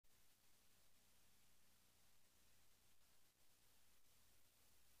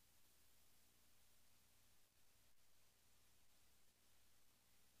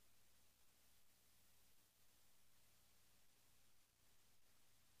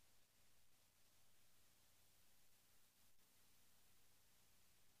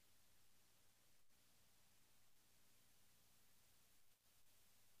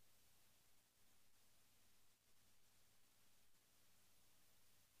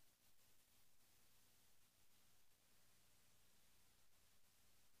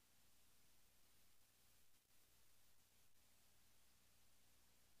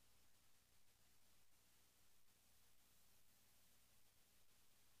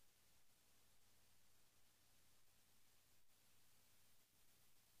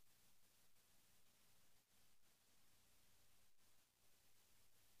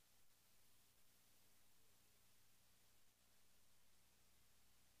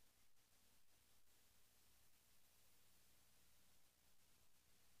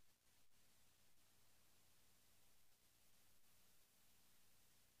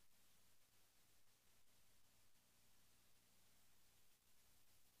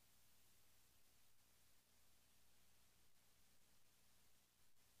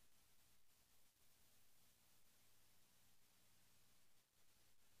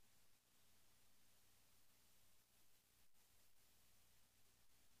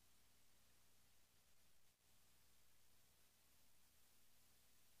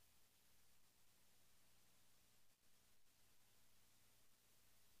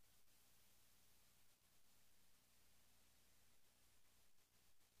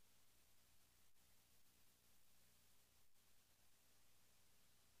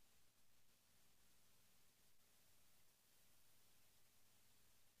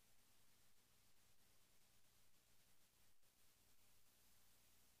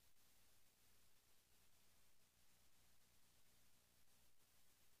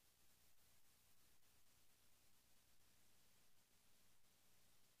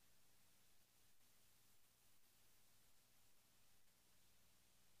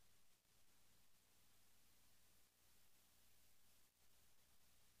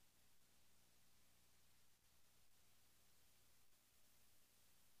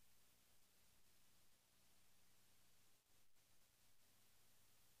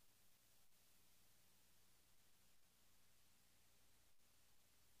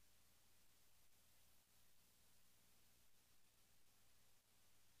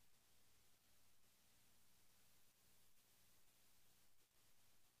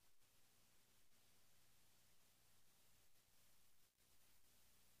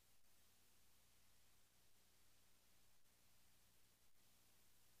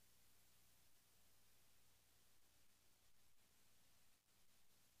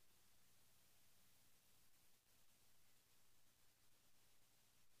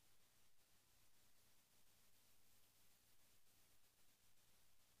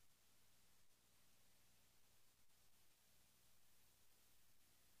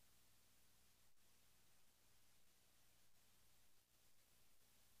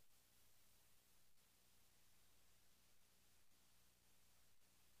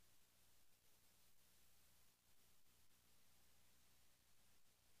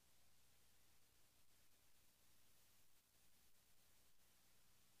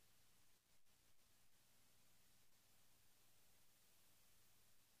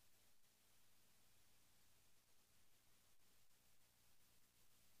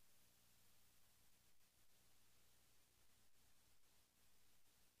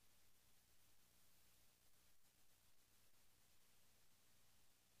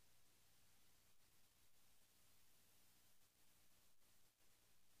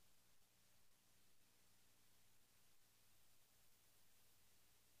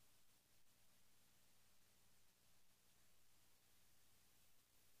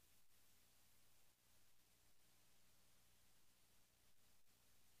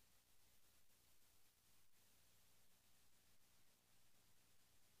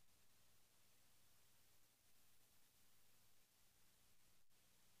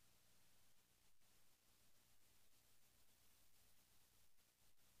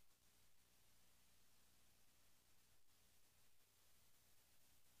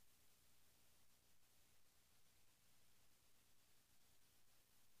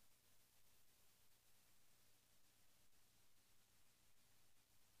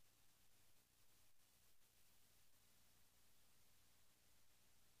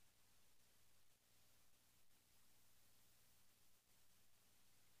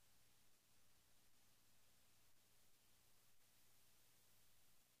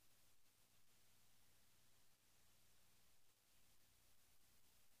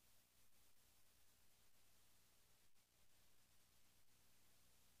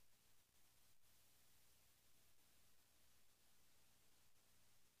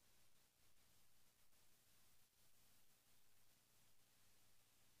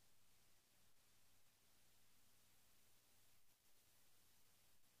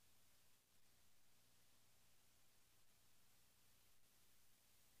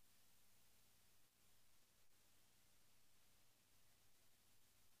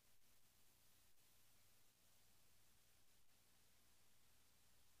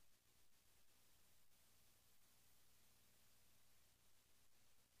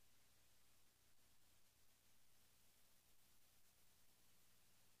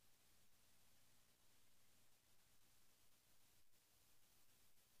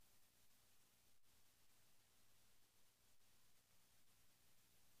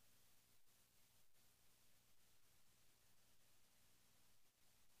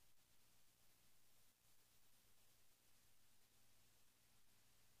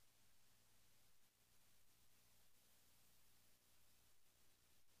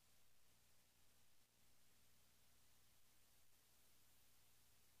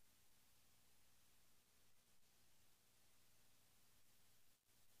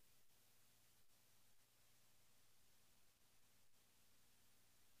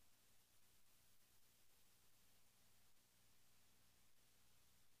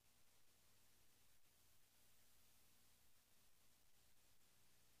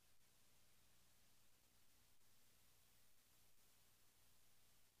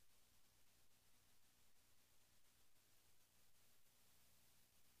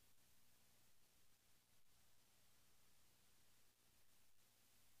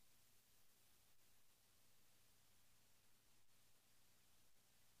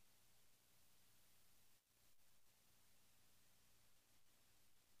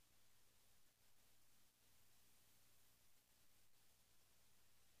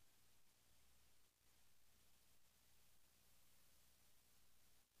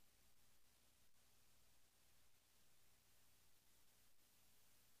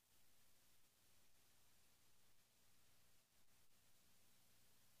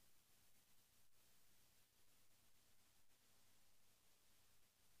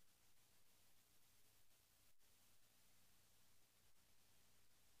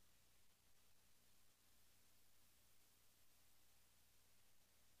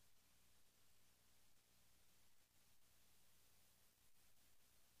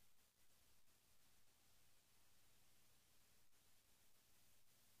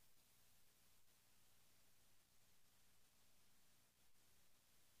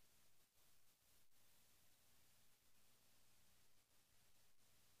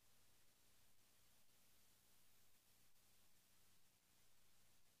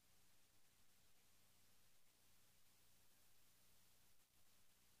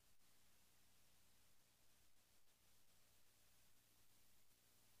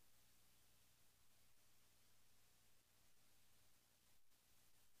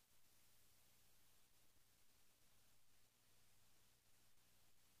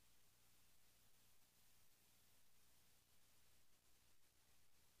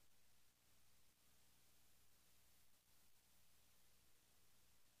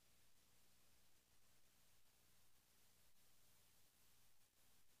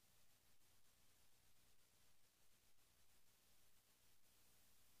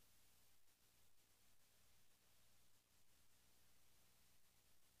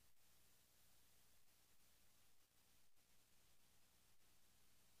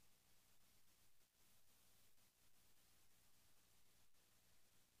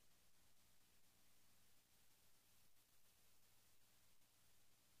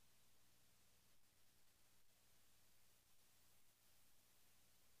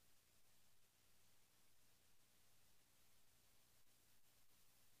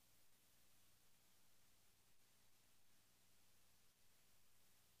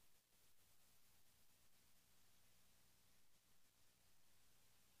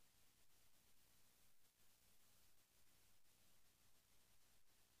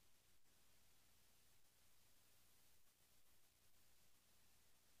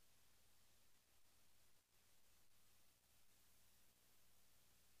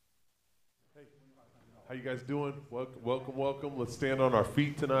How you guys doing? Welcome, welcome, welcome. Let's stand on our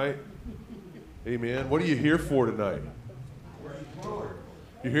feet tonight. Amen. What are you here for tonight?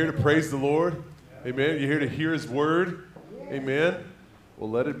 You're here to praise the Lord. Amen. You're here to hear His word. Amen. Well,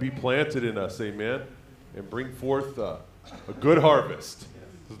 let it be planted in us. Amen. And bring forth a good harvest.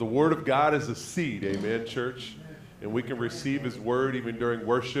 Because the word of God is a seed. Amen, church. And we can receive His word even during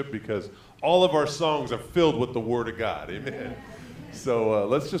worship because all of our songs are filled with the word of God. Amen. So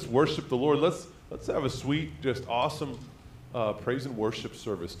let's just worship the Lord. Let's have a sweet, just awesome praise and worship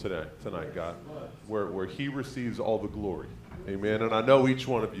service tonight, God, where He receives all the glory. Amen. And I know each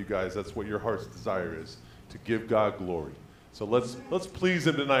one of you guys, that's what your heart's desire is, to give God glory. So let's please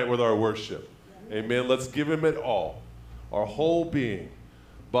Him tonight with our worship. Amen. Let's give Him it all, our whole being,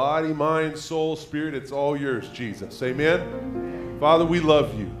 body, mind, soul, spirit. It's all yours, Jesus. Amen. Father, we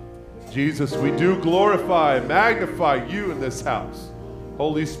love you. Jesus, we do glorify and magnify you in this house.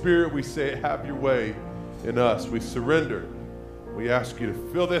 Holy Spirit, we say, have your way in us. We surrender. We ask you to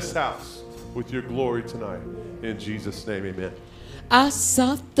fill this house with your glory tonight. In Jesus' name, amen. I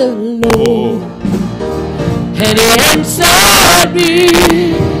sought the Lord, and He answered me,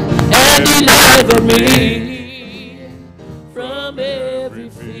 and delivered me from every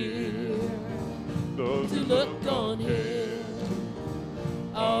fear. To look on Him,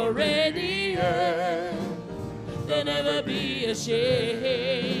 already earned, they'll never be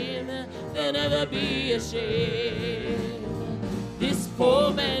ashamed. They'll never be ashamed. This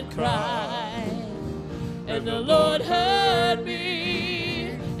poor man cried, and the Lord heard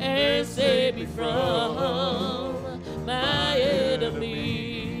me and saved me from my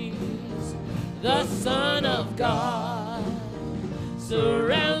enemies. The Son of God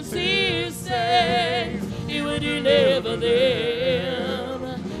surrounds His saints. He will deliver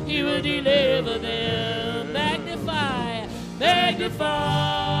them. He will deliver them.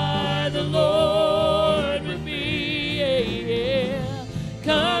 Magnify the Lord with me. Yeah.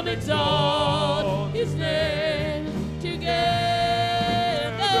 Come exalt His name together.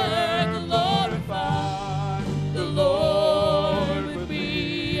 Glorify the Lord with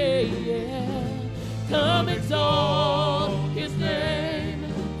me. Yeah. Come exalt His name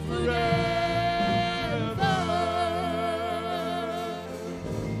forever.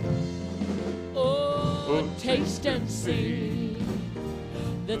 Oh, taste and see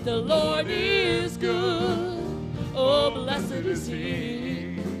that the Lord is good. Oh, blessed is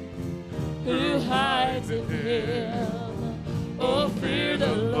He who hides in Him. Oh, fear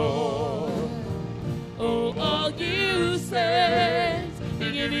the Lord. Oh, all you saints,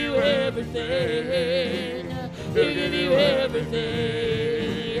 He'll give you everything. He'll give you everything.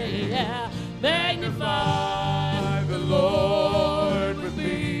 Yeah. Magnify the Lord with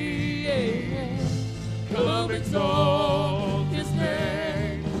me. Yeah. Come exalt His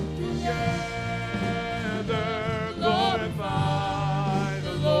name together. Glorify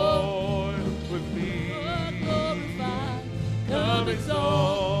the Lord with me. Glorify. Come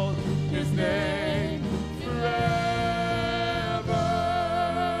exalt His name forever.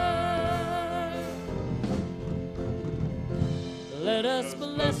 Let us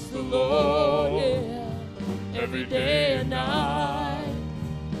bless the Lord, yeah, every day and night.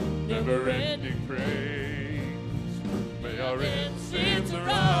 Never-ending praise, may our incense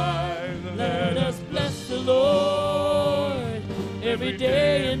arise. Let us bless the Lord every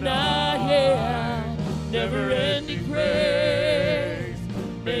day and night, yeah. Never-ending praise,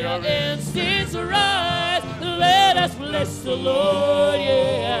 may our incense arise. Let us bless the Lord,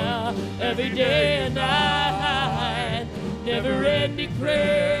 yeah, every day and night. Never-ending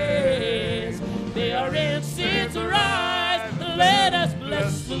praise, may our incense arise. Let us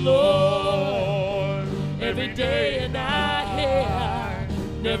bless the Lord every day and night. Yeah.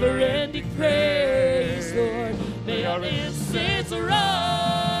 Never-ending praise, Lord. May our incense arise.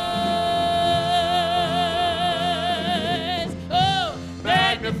 Oh,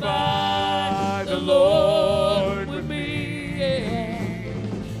 magnify the Lord with me. Yeah.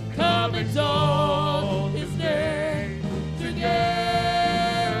 Come exalt His name together.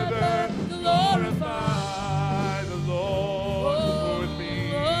 Glorify the Lord with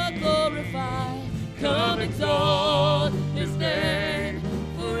me. Oh, glorify. Come exalt His name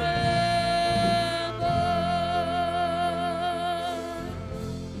forever.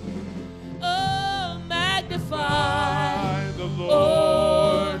 Oh, magnify the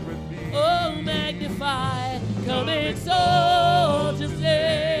Lord with me. Oh, magnify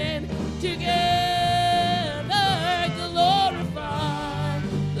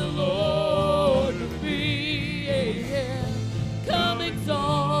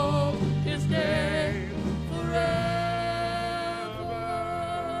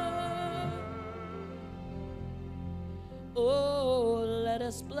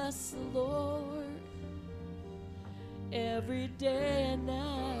us bless the Lord every day and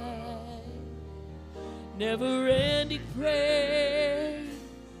night. Never-ending praise.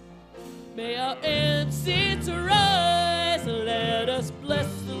 May our incense rise. Let us bless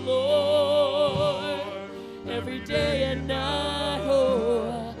the Lord every day and night.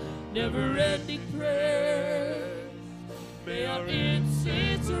 Oh, never-ending praise. May our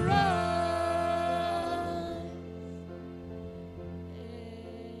incense rise.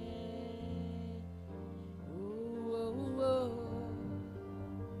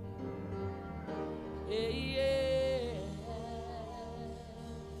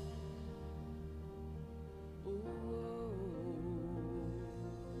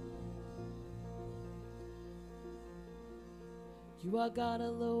 You are God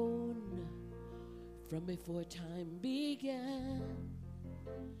alone from before time began.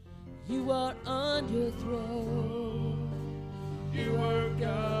 You are on your throne. You are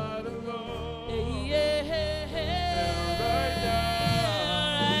God alone.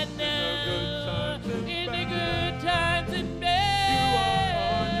 Right now, in the good times and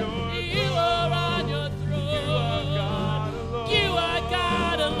bad, you are on your throne. You are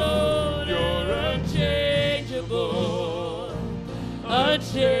God alone. You're unchangeable,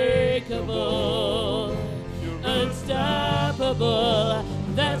 unshakable, unstoppable.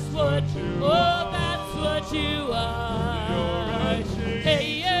 That's what you are. That's what you are. You're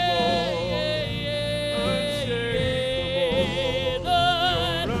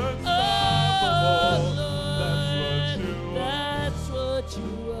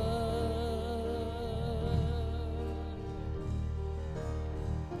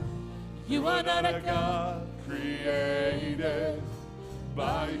You are not a God created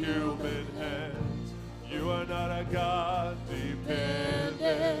by human hands. You are not a God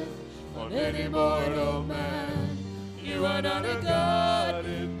dependent on any mortal man. You are not a God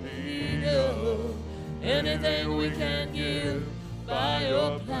in need of anything we can give by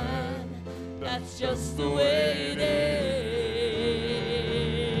your plan. That's just the way it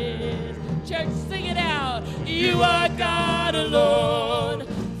is. Church, sing it out. You are God alone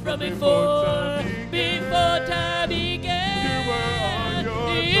from before time began.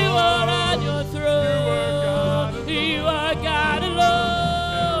 You are on your throne. You are God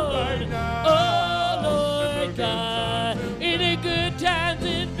alone. Oh Lord God, in the good times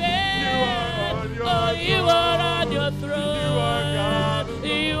and bad. Oh, you are on your throne.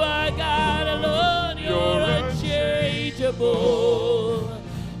 You are God alone. You're unchangeable,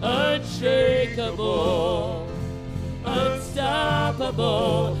 unshakable,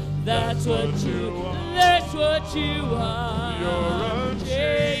 unstoppable. That's what you are. You're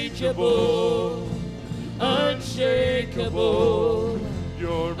unchangeable, unshakable,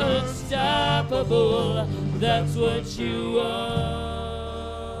 You're unstoppable. That's what you are.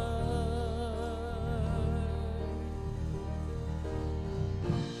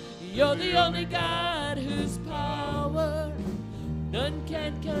 You're the only God whose power none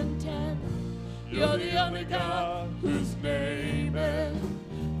can contend. You're the only God whose name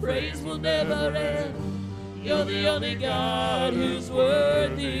and praise will never end. You're the only God who's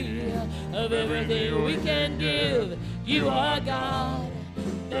worthy of everything we can give. You are God.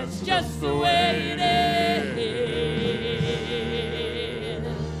 That's just the way it is.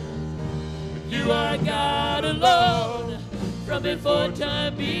 You are God alone from before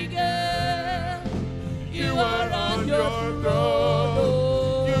time began. You are on your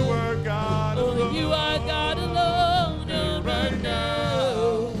throne. You are God alone. You are God alone. And right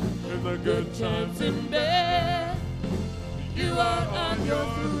now, In the good times and bad, you are on your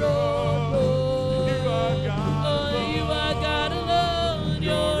throne. You are God alone. You are God alone.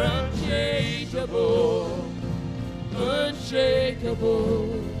 You're unchangeable,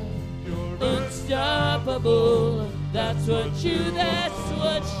 unshakable, unstoppable. That's what you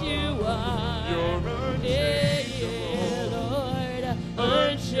are. You're Lord,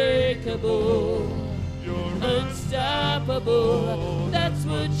 unshakable, You're unstoppable. That's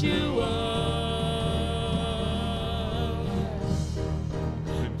what you are.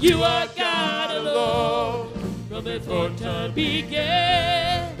 You are God alone from before time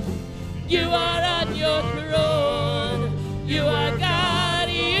began. You are on your throne. You are God.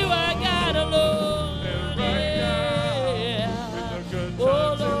 You are God alone.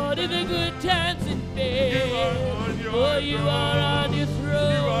 Oh Lord, in the good times and bad. Oh, you are on your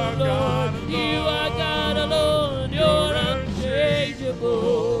throne, Lord. You are God alone. You're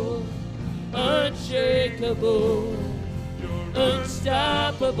unchangeable, unshakable,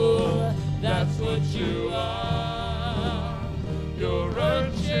 unstoppable. That's what you are. You're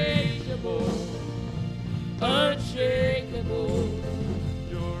unchangeable, unshakable,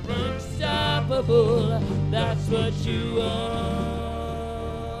 unstoppable. That's what you are.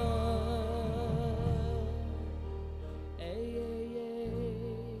 Hey, hey, hey.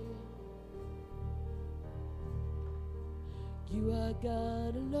 You are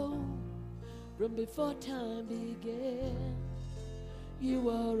God alone from before time began. You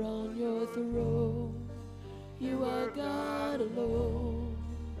are on your throne. You are God alone.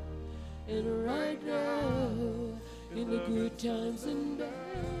 And right now, in the good times and bad,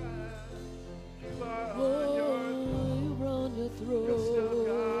 oh, you're on your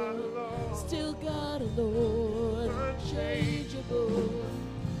throne. Still God alone. Unchangeable.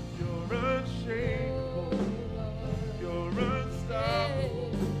 You're unshakable. You're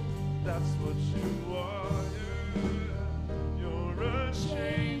unstoppable. That's what you are. You're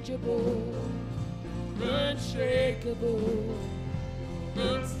Unchangeable. Unshakable.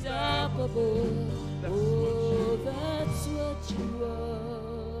 Unstoppable. Oh, that's what you are.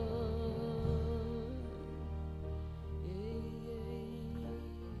 Yeah.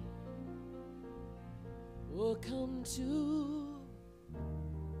 Oh, come to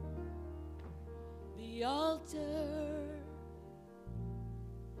the altar.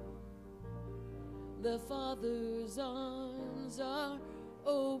 The Father's arms are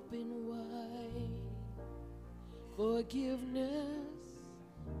open wide. Forgiveness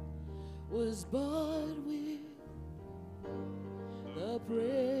was bought with the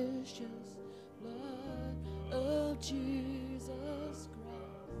precious blood of Jesus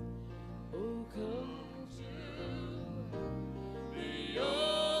Christ. Oh, come to the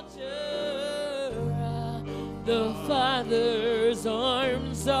altar. The Father's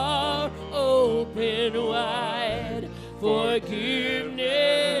arms are open wide.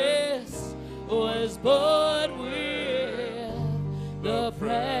 Forgiveness was bought with the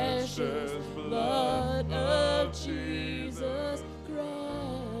precious blood of Jesus Christ.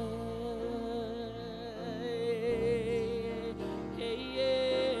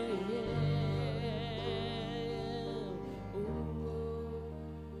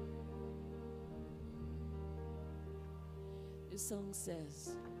 This song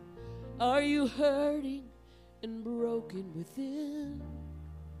says, are you hurting and broken within?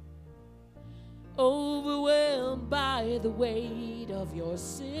 Overwhelmed by the weight of your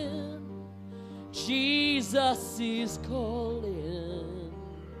sin? Jesus is calling.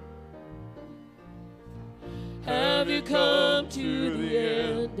 Have you come to the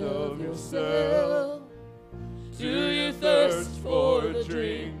end of yourself? Do you thirst for the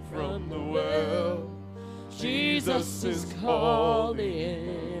drink from the well? Jesus is calling.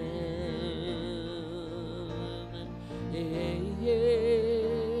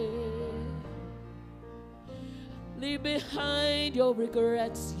 Leave behind your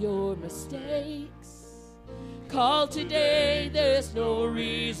regrets, your mistakes. Call today, there's no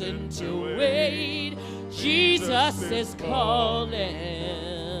reason to wait. Jesus is calling.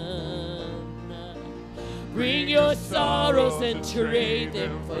 Bring your sorrows and trade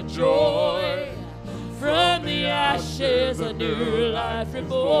them for joy. From the ashes, a new life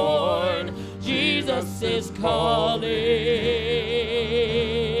reborn. Jesus is calling.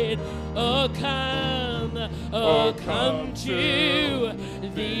 Oh, come to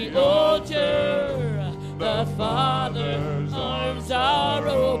the altar. The Father's arms are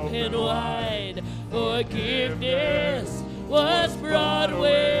open wide. Forgiveness was brought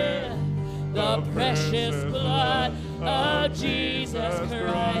with the precious blood of Jesus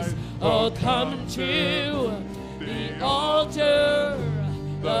Christ. Oh, come to the altar.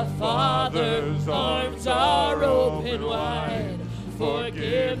 The Father's arms are open wide.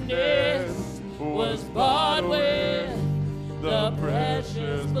 Forgiveness was bought with the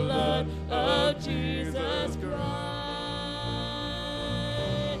precious blood of Jesus Christ.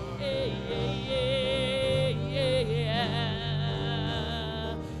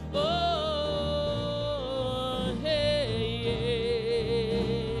 Oh, hey,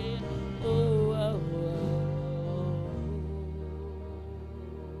 oh,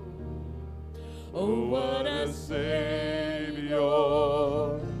 oh, what a Savior.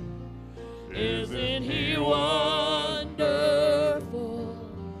 Isn't he wonderful?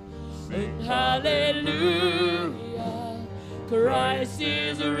 Sing hallelujah. Christ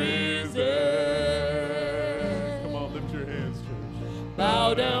is risen. Come on, lift your hands, church.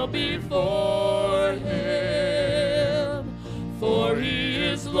 Bow down before him, for he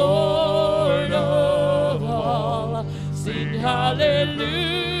is Lord of all. Sing hallelujah.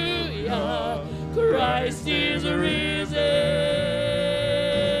 Christ is risen.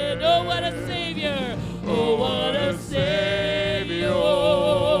 Oh, what a Savior. Oh, what a Savior.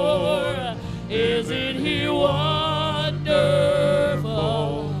 Isn't he wonderful?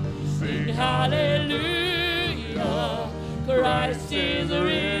 Sing hallelujah. Christ is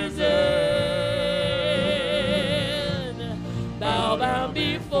risen. Bow down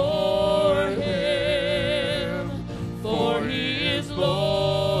before him, for he is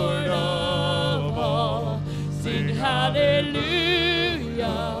Lord of all. Sing hallelujah,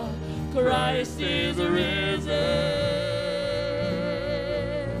 Christ is risen.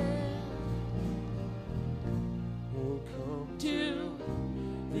 Oh, come To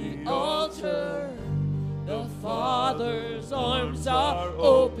the altar, the Father's arms are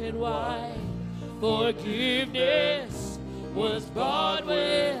open wide. Forgiveness was bought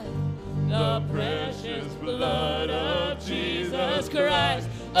with the precious blood of Jesus Christ.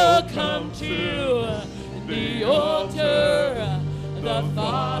 Oh, come to the altar. The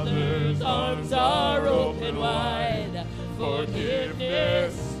Father's arms are open wide.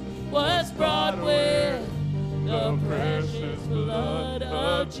 Forgiveness was brought with the precious blood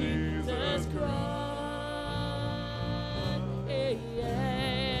of Jesus Christ. Yeah,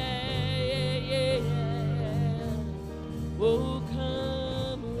 yeah, yeah, yeah. Oh,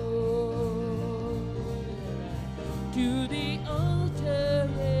 come, Lord, to the altar.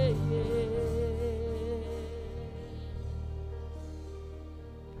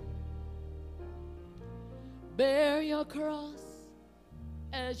 Bear your cross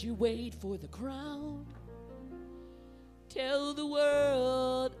as you wait for the crown. Tell the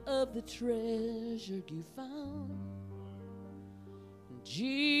world of the treasure you found.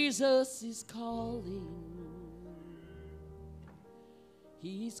 Jesus is calling.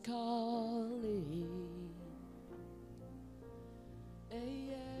 He's calling. Hey,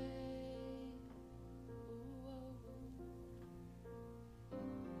 hey. Ooh, oh.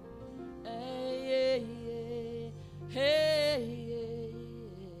 Hey, hey, hey, hey.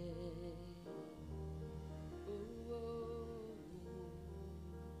 Ooh, oh.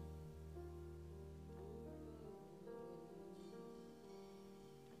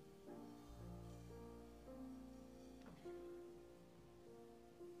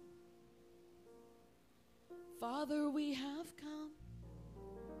 Father, we have come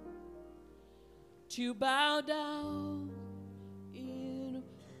to bow down in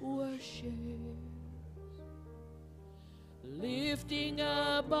worship, lifting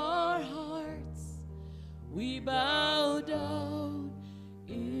up our hearts, we bow down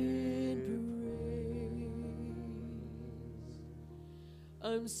in praise.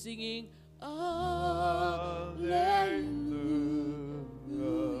 I'm singing Alleluia.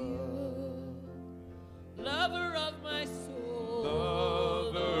 Lover of my soul.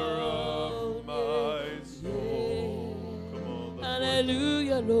 Lover of my soul. Come on, let's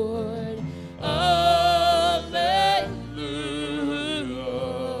Hallelujah, Lord. Hallelujah.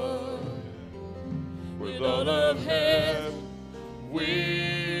 With all of heaven,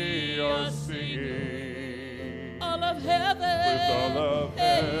 we are singing. All of heaven. With all of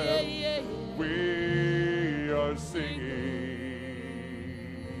heaven, Hey, yeah, yeah, we are singing.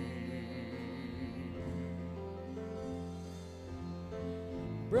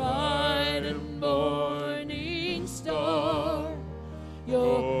 Bright and morning star,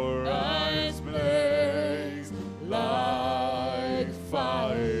 your eyes blaze like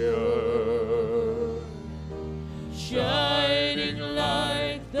fire, shining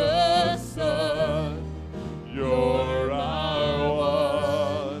like the sun. You're our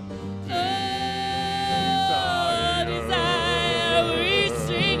one desire. We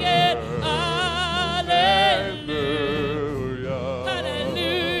sing it. Hallelujah. Hallelujah.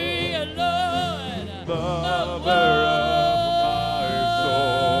 Hallelujah, Lord. Lover of my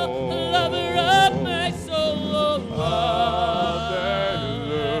soul. Lover of my soul.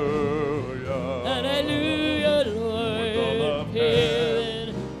 Hallelujah. Hallelujah, Lord. all of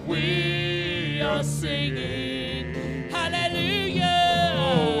Heaven, we are singing. Hallelujah.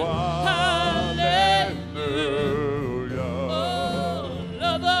 Hallelujah. Oh,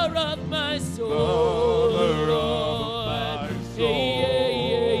 lover of my soul. Lover of my soul.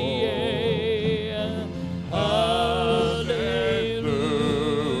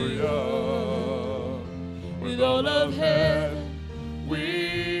 Hallelujah. With all of heaven,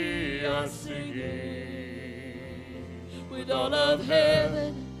 we are singing. With all of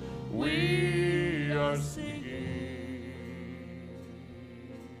heaven, we are singing.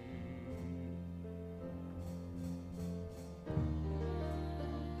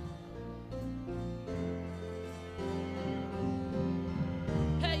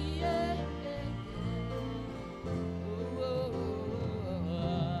 hey, yeah, yeah, yeah. Oh,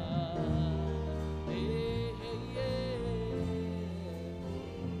 hey, hey, yeah.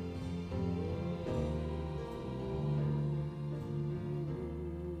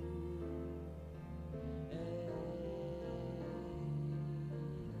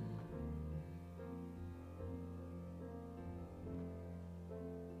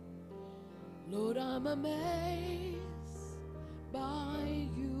 Lord, I'm amazed by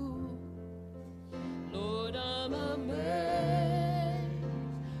you. Lord, I'm amazed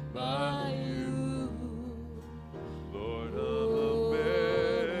by you. Lord,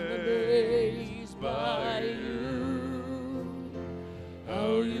 Lord, I'm I'm amazed by you.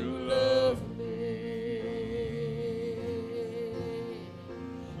 how you love me.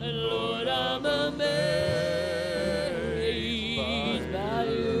 And Lord, I'm amazed by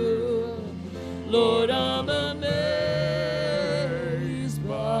you. Lord, I'm amazed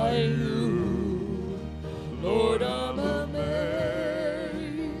by you. Lord, I'm amazed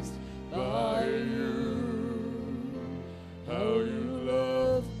by you. How you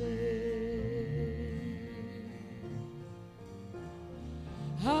love me.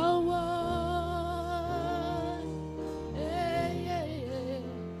 How wide,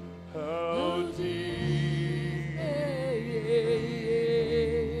 how deep,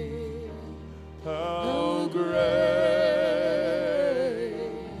 how great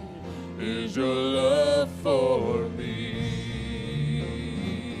is your love for me.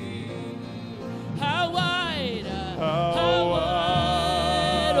 how wide, How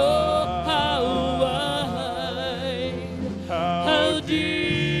wide, oh, how wide, how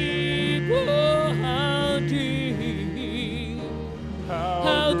deep, oh, how deep,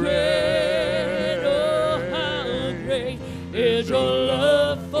 how great, oh, how great is your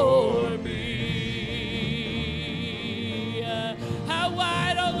love for me. How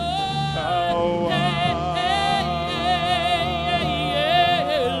wide, oh Lord, How hey, hey, hey,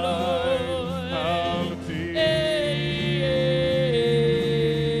 hey, Lord, how deep,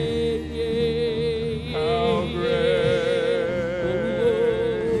 how great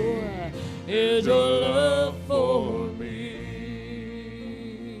is your love for me.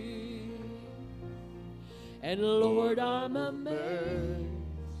 And Lord, I'm amazed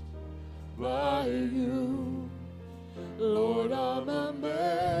by you. Lord, I'm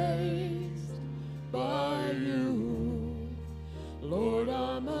amazed by you. Lord,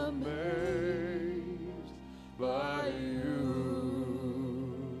 I'm amazed by you.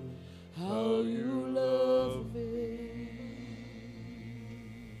 how you love me.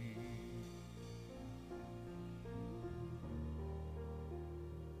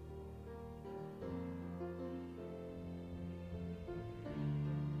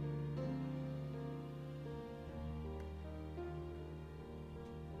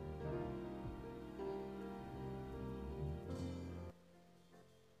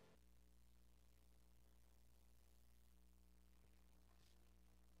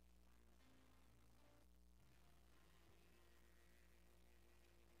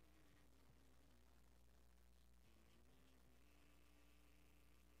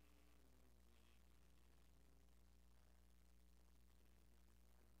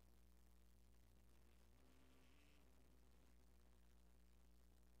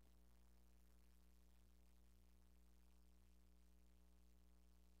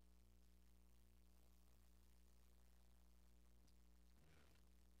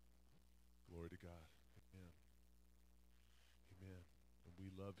 Glory to God. Amen. Amen. And we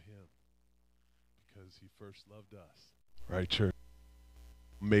love him because he first loved us. Right, church?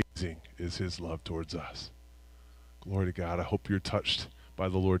 Amazing is his love towards us. Glory to God. I hope you're touched by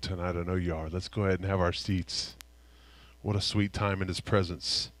the Lord tonight. I know you are. Let's go ahead and have our seats. What a sweet time in his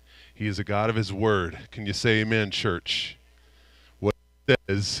presence. He is a God of his word. Can you say amen, church? What he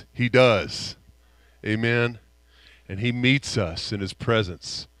says, he does. Amen. And he meets us in his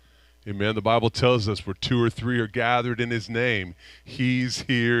presence. Amen. The Bible tells us where 2 or 3 are gathered in his name, he's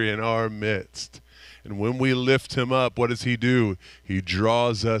here in our midst. And when we lift him up, what does he do? He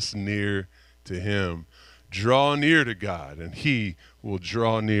draws us near to him. Draw near to God, and he will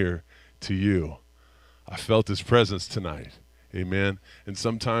draw near to you. I felt his presence tonight. Amen. And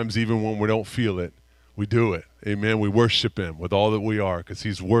sometimes even when we don't feel it, we do it. Amen. We worship him with all that we are because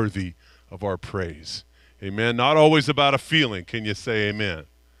he's worthy of our praise. Amen. Not always about a feeling. Can you say amen?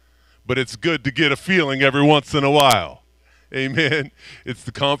 But it's good to get a feeling every once in a while. Amen. It's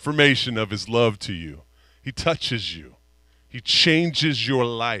the confirmation of his love to you. He touches you. He changes your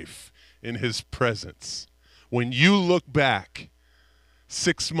life in his presence. When you look back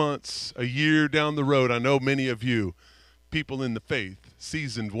 6 months, a year down the road, I know many of you, people in the faith,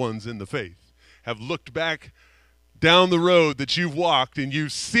 seasoned ones in the faith, have looked back down the road that you've walked and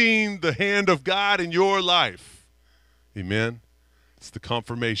you've seen the hand of God in your life. Amen. It's the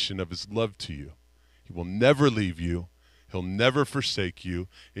confirmation of his love to you. He will never leave you. He'll never forsake you.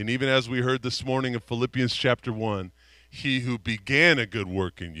 And even as we heard this morning in Philippians chapter 1, he who began a good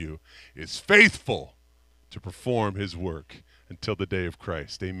work in you is faithful to perform his work until the day of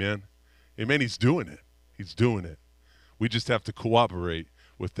Christ. Amen. Amen. He's doing it. He's doing it. We just have to cooperate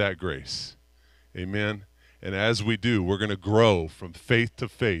with that grace. Amen. And as we do, we're going to grow from faith to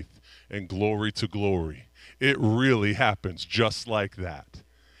faith and glory to glory. It really happens just like that.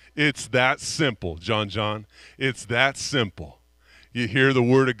 It's that simple, John. It's that simple. You hear the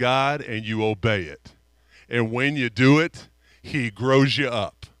word of God and you obey it. And when you do it, he grows you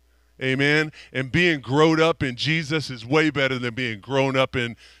up. Amen. And being grown up in Jesus is way better than being grown up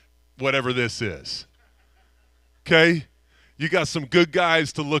in whatever this is. Okay? You got some good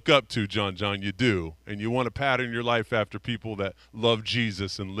guys to look up to, John. You do. And you want to pattern your life after people that love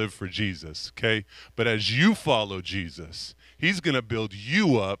Jesus and live for Jesus. Okay? But as you follow Jesus, he's going to build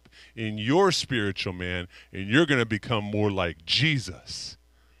you up in your spiritual man, and you're going to become more like Jesus.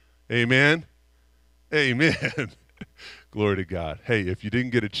 Amen? Amen. Glory to God. Hey, if you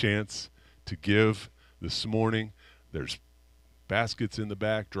didn't get a chance to give this morning, there's baskets in the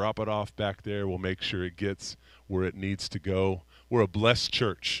back. Drop it off back there. We'll make sure it gets where it needs to go. We're a blessed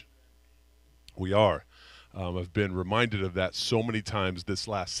church. We are. I've been reminded of that so many times this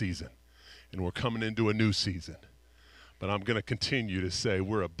last season, and we're coming into a new season. But I'm going to continue to say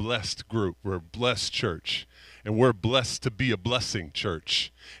we're a blessed group. We're a blessed church. And we're blessed to be a blessing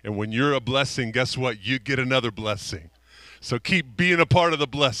church. And when you're a blessing, guess what? You get another blessing. So keep being a part of the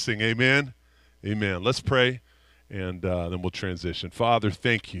blessing. Amen? Amen. Let's pray, and then we'll transition. Father,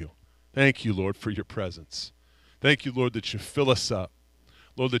 thank you. Thank you, Lord, for your presence. Thank you, Lord, that you fill us up.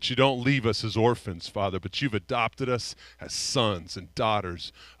 Lord, that you don't leave us as orphans, Father, but you've adopted us as sons and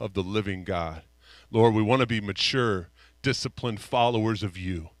daughters of the living God. Lord, we want to be mature, disciplined followers of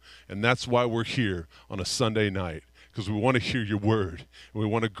you. And that's why we're here on a Sunday night, because we want to hear your word, and we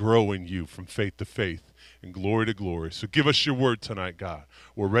want to grow in you from faith to faith and glory to glory. So give us your word tonight, God.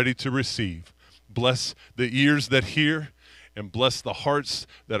 We're ready to receive. Bless the ears that hear, and bless the hearts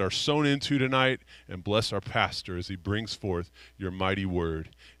that are sown into tonight, and bless our pastor as he brings forth your mighty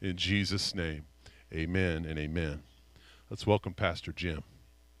word. In Jesus' name, amen and amen. Let's welcome Pastor Jim.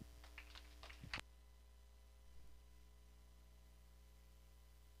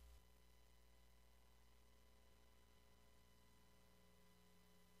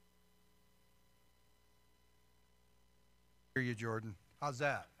 Hear you, Jordan. How's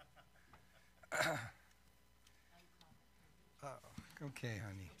that? Okay,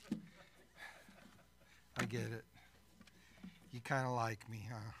 honey. I get it. You kind of like me,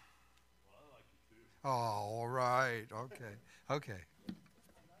 huh? Well, I like you too. Oh, all right. Okay.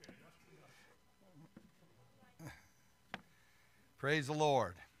 Praise the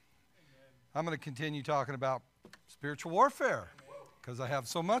Lord. I'm going to continue talking about spiritual warfare because I have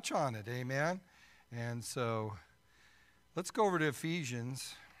so much on it. Amen. And so let's go over to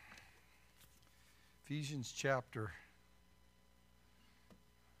Ephesians chapter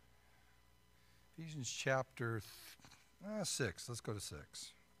 6. Let's go to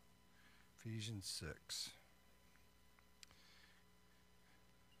 6. Ephesians 6.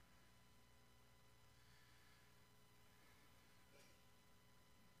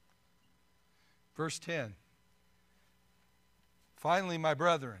 Verse 10. Finally, my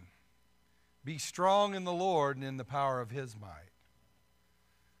brethren, be strong in the Lord and in the power of his might.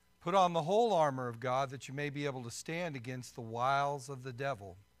 Put on the whole armor of God that you may be able to stand against the wiles of the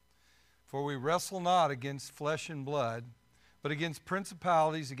devil. For we wrestle not against flesh and blood, but against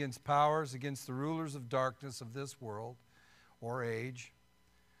principalities, against powers, against the rulers of darkness of this world or age,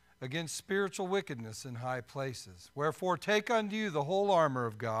 against spiritual wickedness in high places. Wherefore take unto you the whole armor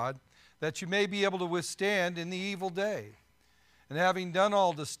of God, that you may be able to withstand in the evil day. And having done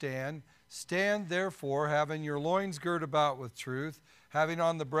all to stand, stand therefore, having your loins girt about with truth, having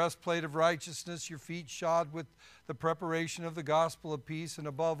on the breastplate of righteousness, your feet shod with the preparation of the gospel of peace, and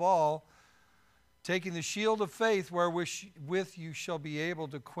above all, taking the shield of faith wherewith you shall be able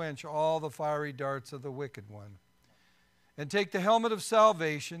to quench all the fiery darts of the wicked one. And take the helmet of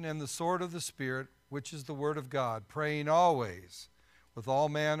salvation and the sword of the Spirit, which is the word of God, praying always with all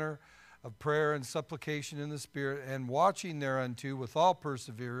manner of prayer and supplication in the Spirit, and watching thereunto with all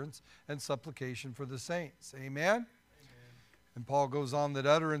perseverance and supplication for the saints. Amen? And Paul goes on that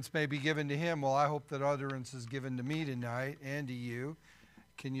utterance may be given to him. Well, I hope that utterance is given to me tonight and to you.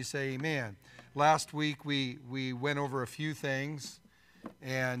 Can you say amen? Last week we went over a few things,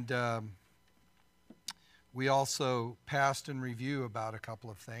 and we also passed in review about a couple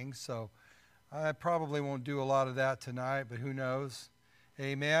of things. So I probably won't do a lot of that tonight, but who knows?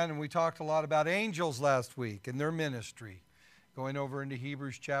 Amen. And we talked a lot about angels last week and their ministry, going over into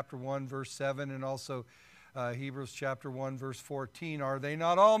Hebrews chapter 1, verse 7, and also Hebrews chapter 1, verse 14. Are they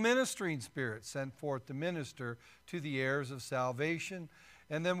not all ministering spirits sent forth to minister to the heirs of salvation,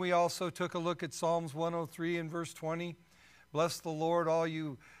 And then we also took a look at Psalms 103 and verse 20. Bless the Lord, all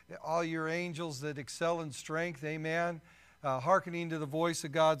your angels that excel in strength. Amen. Hearkening to the voice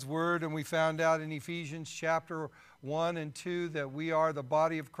of God's word. And we found out in Ephesians chapter 1 and 2 that we are the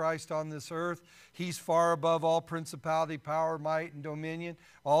body of Christ on this earth. He's far above all principality, power, might, and dominion.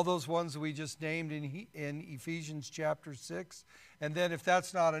 All those ones we just named in Ephesians chapter 6. And then if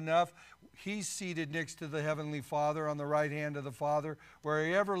that's not enough, He's seated next to the Heavenly Father on the right hand of the Father, where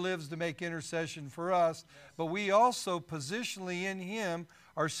He ever lives to make intercession for us. But we also positionally in Him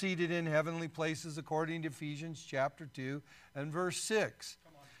are seated in heavenly places according to Ephesians chapter 2 and verse 6.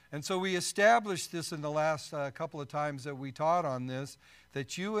 And so we established this in the last couple of times that we taught on this,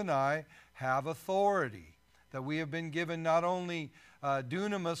 that you and I have authority, that we have been given not only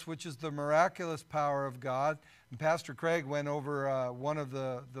dunamis, which is the miraculous power of God. And Pastor Craig went over one of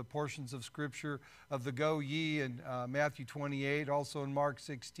the portions of Scripture of the go ye in Matthew 28, also in Mark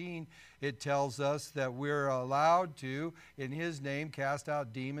 16. It tells us that we're allowed to, in His name, cast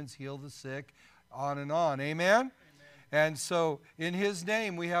out demons, heal the sick, on and on. Amen? And so in His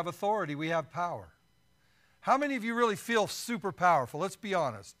name we have authority, we have power. How many of you really feel super powerful? Let's be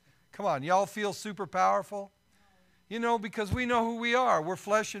honest. Come on, y'all feel super powerful? You know, because we know who we are. We're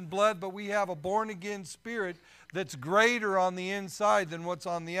flesh and blood, but we have a born-again spirit that's greater on the inside than what's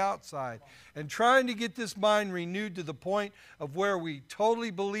on the outside. And trying to get this mind renewed to the point of where we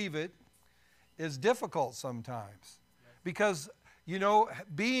totally believe it is difficult sometimes. Because, you know,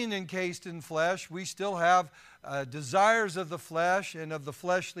 being encased in flesh, we still have desires of the flesh and of the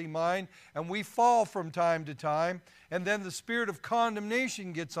fleshly mind, and we fall from time to time, and then the spirit of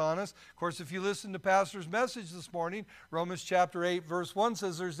condemnation gets on us. Of course, if you listen to Pastor's message this morning, Romans chapter 8, verse 1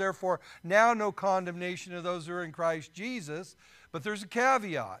 says, there's therefore now no condemnation of those who are in Christ Jesus, but there's a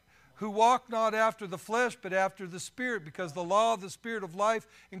caveat. Who walk not after the flesh, but after the Spirit, because the law of the Spirit of life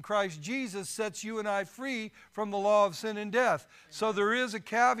in Christ Jesus sets you and I free from the law of sin and death. So there is a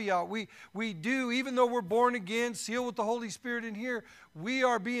caveat. We do, even though we're born again, sealed with the Holy Spirit in here, we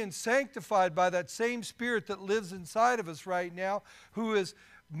are being sanctified by that same Spirit that lives inside of us right now, who is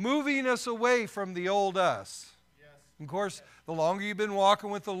moving us away from the old us. Yes. Of course, the longer you've been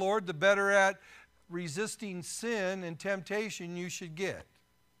walking with the Lord, the better at resisting sin and temptation you should get.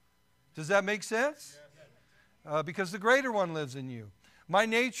 Does that make sense? Because the greater one lives in you. My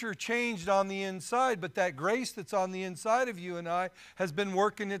nature changed on the inside, but that grace that's on the inside of you and I has been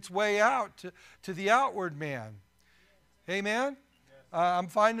working its way out to the outward man. Amen? I'm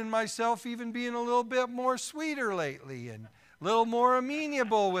finding myself even being a little bit more sweeter lately and a little more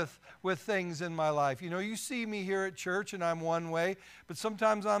amenable with things in my life. You know, you see me here at church and I'm one way, but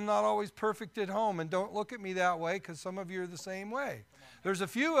sometimes I'm not always perfect at home. And don't look at me that way, because some of you are the same way. There's a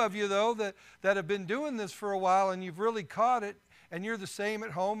few of you, though, that have been doing this for a while, and you've really caught it, and you're the same at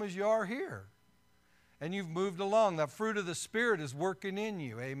home as you are here. And you've moved along. That fruit of the Spirit is working in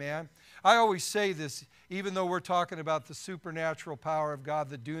you. Amen? I always say this, even though we're talking about the supernatural power of God,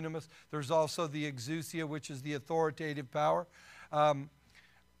 the dunamis, there's also the exousia, which is the authoritative power.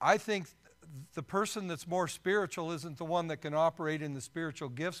 I think the person that's more spiritual isn't the one that can operate in the spiritual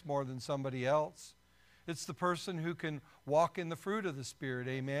gifts more than somebody else. It's the person who can walk in the fruit of the Spirit,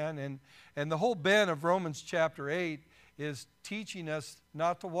 amen? And the whole bent of Romans chapter 8 is teaching us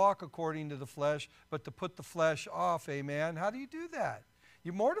not to walk according to the flesh, but to put the flesh off, amen? How do you do that?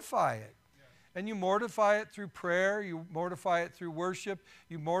 You mortify it. And you mortify it through prayer, you mortify it through worship,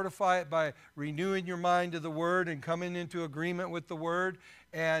 you mortify it by renewing your mind to the Word and coming into agreement with the Word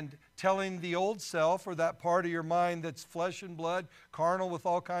and telling the old self, or that part of your mind that's flesh and blood, carnal with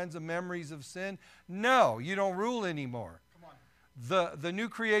all kinds of memories of sin, no, you don't rule anymore. The new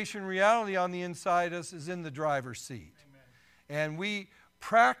creation reality on the inside of us is in the driver's seat. Amen. And we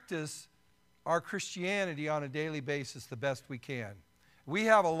practice our Christianity on a daily basis the best we can. We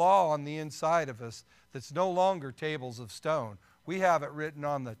have a law on the inside of us that's no longer tables of stone. We have it written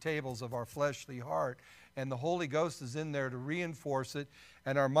on the tables of our fleshly heart, and the Holy Ghost is in there to reinforce it,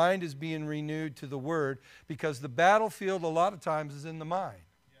 and our mind is being renewed to the Word, because the battlefield a lot of times is in the mind.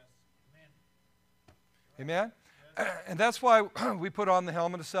 Yes. Amen? Yes. And that's why we put on the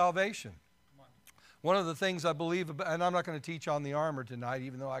helmet of salvation. One of the things I believe, and I'm not going to teach on the armor tonight,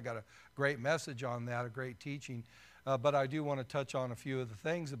 even though I got a great message on that, a great teaching. But I do want to touch on a few of the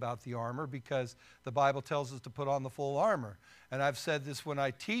things about the armor, because the Bible tells us to put on the full armor. And I've said this when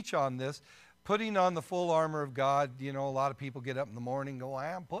I teach on this, putting on the full armor of God, you know, a lot of people get up in the morning and go,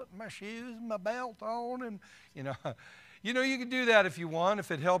 I'm putting my shoes and my belt on. And, you know, you can do that if you want,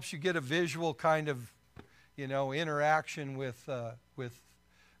 if it helps you get a visual kind of, you know, interaction with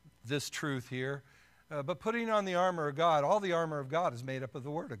this truth here. But putting on the armor of God, all the armor of God is made up of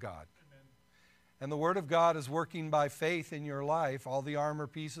the Word of God. Amen. And the Word of God is working by faith in your life. All the armor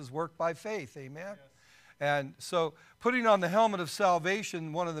pieces work by faith. Amen? Yes. And so putting on the helmet of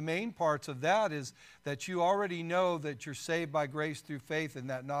salvation, one of the main parts of that is that you already know that you're saved by grace through faith, and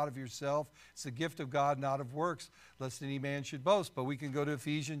that not of yourself. It's the gift of God, not of works, lest any man should boast. But we can go to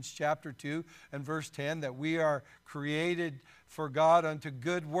Ephesians chapter 2 and verse 10, that we are created for God unto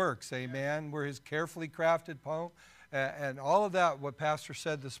good works. Amen. We're His carefully crafted poem. And all of that, what Pastor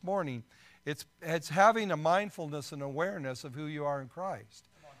said this morning, it's having a mindfulness and awareness of who you are in Christ.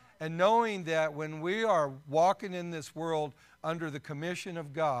 And knowing that when we are walking in this world under the commission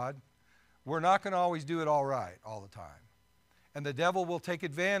of God, we're not going to always do it all right all the time. And the devil will take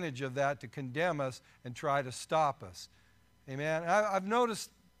advantage of that to condemn us and try to stop us. Amen. I've noticed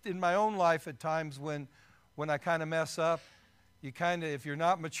in my own life at times when I kind of mess up, if you're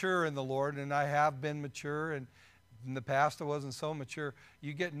not mature in the Lord, and I have been mature, and in the past I wasn't so mature,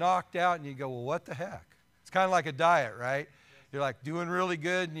 you get knocked out and you go, well, what the heck? It's kind of like a diet, right? You're like doing really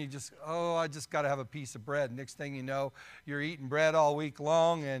good, and you just, I just got to have a piece of bread. Next thing you know, you're eating bread all week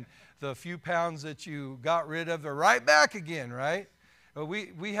long, and the few pounds that you got rid of are right back again, right?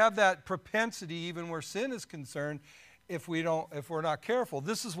 We have that propensity even where sin is concerned if we're not careful.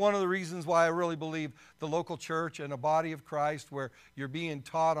 This is one of the reasons why I really believe the local church and a body of Christ where you're being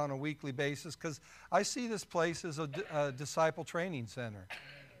taught on a weekly basis, because I see this place as a disciple training center.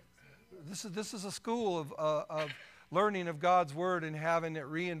 This is a school of learning of God's Word and having it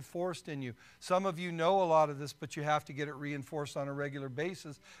reinforced in you. Some of you know a lot of this, but you have to get it reinforced on a regular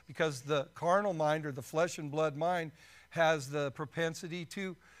basis, because the carnal mind, or the flesh and blood mind, has the propensity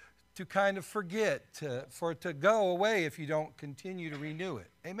to kind of forget, for it to go away if you don't continue to renew it.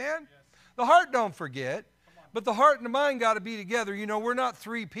 Amen? Yes. The heart don't forget, but the heart and the mind got to be together. You know, we're not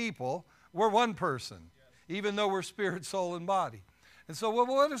three people. We're one person, yes, even though we're spirit, soul, and body. And so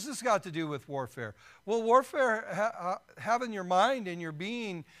what has this got to do with warfare? Well, warfare, having your mind and your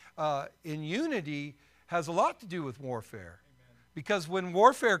being in unity, has a lot to do with warfare. Amen. Because when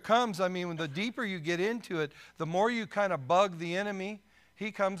warfare comes, when the deeper you get into it, the more you kind of bug the enemy.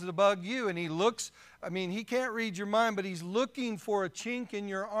 He comes to bug you, and he looks, he can't read your mind, but he's looking for a chink in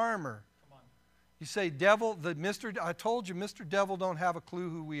your armor. Come on. You say, devil, I told you, Mr. Devil don't have a clue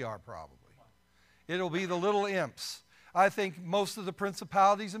who we are, probably. It'll be the little imps. I think most of the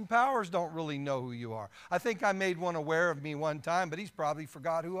principalities and powers don't really know who you are. I think I made one aware of me one time, but he's probably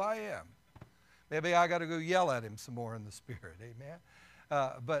forgot who I am. Maybe I got to go yell at him some more in the spirit. Amen.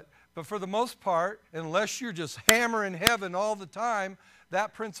 But for the most part, unless you're just hammering heaven all the time,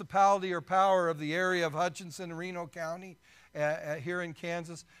 that principality or power of the area of Hutchinson and Reno County here in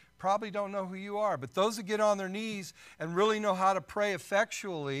Kansas probably don't know who you are. But those that get on their knees and really know how to pray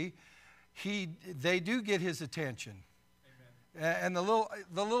effectually, they do get his attention. Amen. And the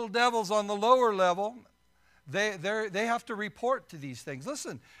little devils on the lower level, they have to report to these things.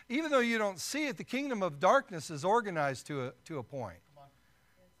 Listen, even though you don't see it, the kingdom of darkness is organized to a point.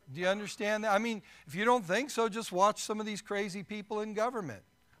 Do you understand that? If you don't think so, just watch some of these crazy people in government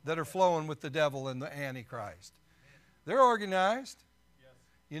that are flowing with the devil and the Antichrist. They're organized.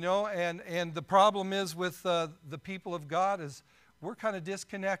 You know, and the problem is with the people of God is we're kind of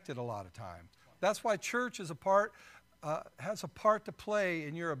disconnected a lot of times. That's why church is has a part to play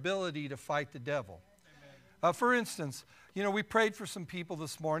in your ability to fight the devil. For instance, we prayed for some people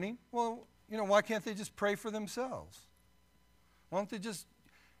this morning. Well, why can't they just pray for themselves? Why don't they just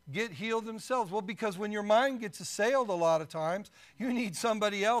get healed themselves? Well, because when your mind gets assailed a lot of times, you need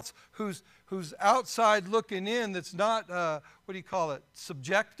somebody else who's outside looking in, that's not,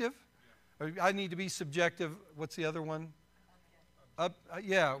 subjective? I need to be subjective. What's the other one?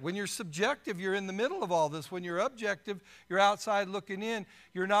 When you're subjective, you're in the middle of all this. When you're objective, you're outside looking in.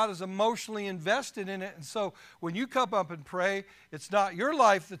 You're not as emotionally invested in it. And so when you come up and pray, it's not your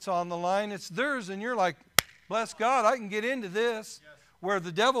life that's on the line, it's theirs. And you're like, bless God, I can get into this. Yes. Where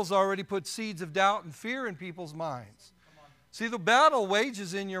the devil's already put seeds of doubt and fear in people's minds. See, the battle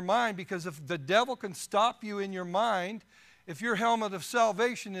wages in your mind, because if the devil can stop you in your mind, if your helmet of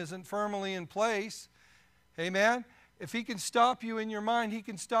salvation isn't firmly in place, amen, if he can stop you in your mind, he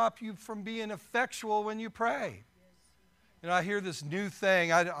can stop you from being effectual when you pray. I hear this new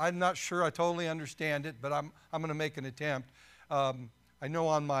thing. I'm not sure I totally understand it, but I'm going to make an attempt. I know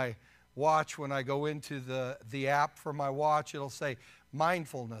on my watch, when I go into the app for my watch, it'll say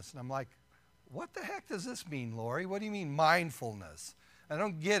mindfulness. And I'm like, what the heck does this mean, Lori? What do you mean mindfulness? I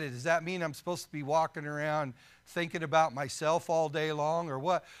don't get it. Does that mean I'm supposed to be walking around thinking about myself all day long, or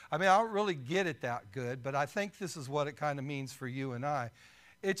what? I don't really get it that good, but I think this is what it kind of means for you and I.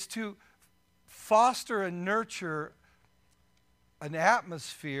 It's to foster and nurture an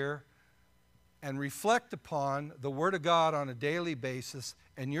atmosphere and reflect upon the Word of God on a daily basis,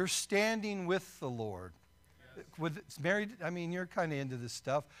 and you're standing with the Lord. With Mary, I mean, you're kind of into this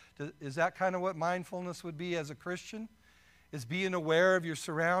stuff. Is that kind of what mindfulness would be as a Christian? Is being aware of your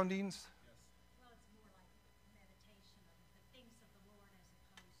surroundings? Well, it's more like meditation of the things of the Lord as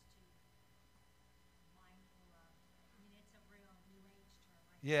opposed to mindful of. I mean, it's a real New Age term.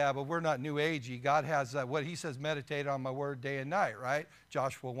 Yeah, but we're not New Agey. God has what He says, meditate on my word day and night, right?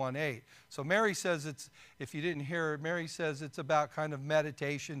 Joshua 1:8. So Mary says it's, if you didn't hear it, Mary says it's about kind of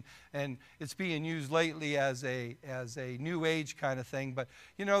meditation, and it's being used lately as a New Age kind of thing. But,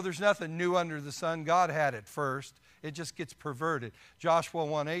 you know, there's nothing new under the sun. God had it first. It just gets perverted. Joshua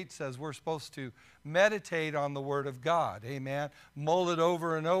 1:8 says we're supposed to meditate on the Word of God. Amen. Mull it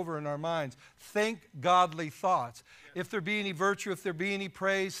over and over in our minds. Think godly thoughts. If there be any virtue, if there be any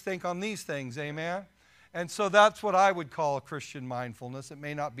praise, think on these things. Amen. And so that's what I would call a Christian mindfulness. It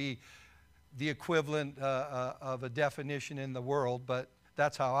may not be the equivalent of a definition in the world, but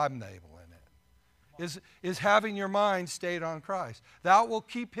that's how I'm labeling it. Is having your mind stayed on Christ. Thou will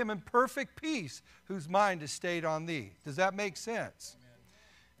keep him in perfect peace whose mind is stayed on thee. Does that make sense? Amen.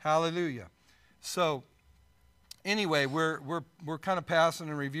 Hallelujah. So anyway, we're kind of passing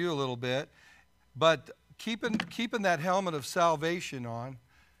in review a little bit, but keeping that helmet of salvation on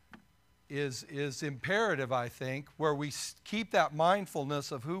is imperative, I think, where we keep that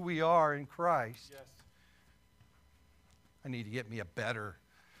mindfulness of who we are in Christ. Yes. I need to get me a better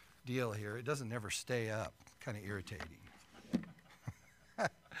deal here. It doesn't never stay up. Kind of irritating.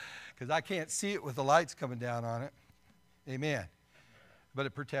 Because I can't see it with the lights coming down on it. Amen. But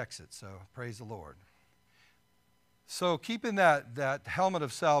it protects it, so praise the Lord. So keeping that helmet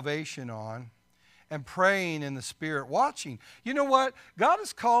of salvation on, and praying in the Spirit, watching. You know what? God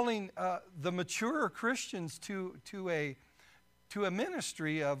is calling the mature Christians to a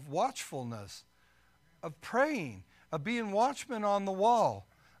ministry of watchfulness, of praying, of being watchmen on the wall.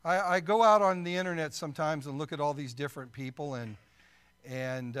 I go out on the internet sometimes and look at all these different people, and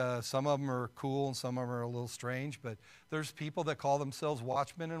some of them are cool and some of them are a little strange, but there's people that call themselves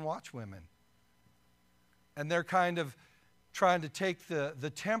watchmen and watchwomen. And they're kind of trying to take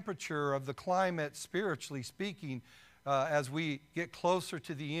the temperature of the climate, spiritually speaking, as we get closer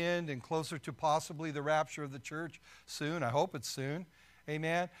to the end and closer to possibly the rapture of the church soon. I hope it's soon.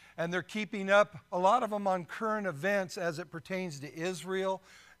 Amen. And they're keeping up, a lot of them, on current events as it pertains to Israel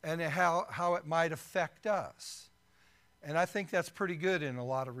and how it might affect us. And I think that's pretty good in a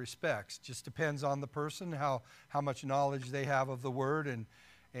lot of respects. Just depends on the person, how much knowledge they have of the Word,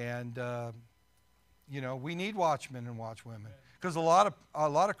 and you know, we need watchmen and watchwomen, because a lot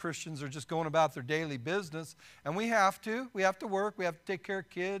of Christians are just going about their daily business, and we have to work, we have to take care of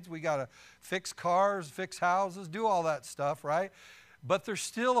kids, we got to fix cars, fix houses, do all that stuff, right? But there's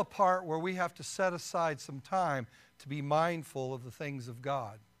still a part where we have to set aside some time to be mindful of the things of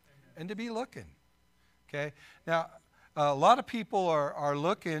God. Amen. And to be looking. Okay? Now, a lot of people are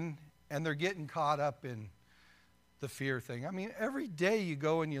looking, and they're getting caught up in the fear thing. I mean, every day you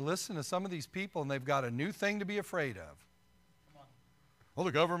go and you listen to some of these people, and they've got a new thing to be afraid of. Well,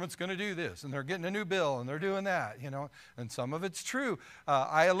 the government's going to do this, and they're getting a new bill, and they're doing that, you know. And some of it's true.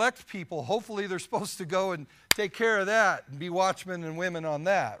 I elect people. Hopefully they're supposed to go and take care of that and be watchmen and women on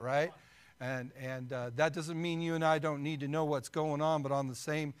that, right? And that doesn't mean you and I don't need to know what's going on, but on the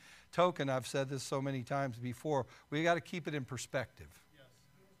same token, I've said this so many times before, we got to keep it in perspective.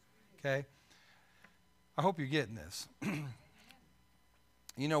 Okay? I hope you're getting this.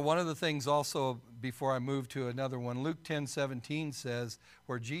 You know, one of the things also, before I move to another one, Luke 10:17 says,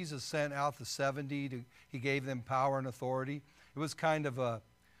 where Jesus sent out the 70, he gave them power and authority. It was kind of a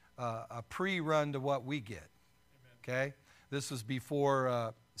pre-run to what we get. Okay? This was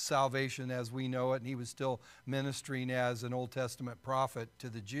before salvation as we know it, and he was still ministering as an Old Testament prophet to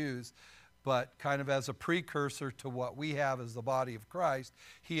the Jews. But kind of as a precursor to what we have as the body of Christ,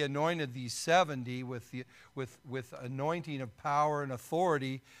 he anointed these 70 with anointing of power and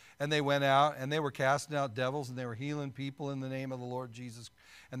authority, and they went out and they were casting out devils and they were healing people in the name of the Lord Jesus.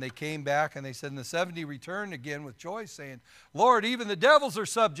 And they came back and they said, and the 70 returned again with joy, saying, Lord, even the devils are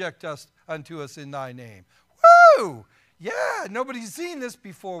subject unto us in thy name. Woo! Yeah, nobody's seen this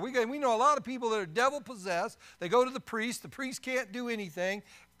before. We know a lot of people that are devil-possessed. They go to the priest can't do anything.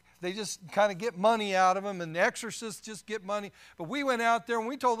 They just kind of get money out of them, and the exorcists just get money. But we went out there, and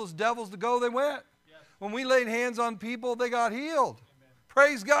we told those devils to go, they went. Yes. When we laid hands on people, they got healed. Amen.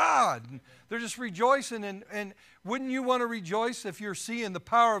 Praise God. And they're just rejoicing. And wouldn't you want to rejoice if you're seeing the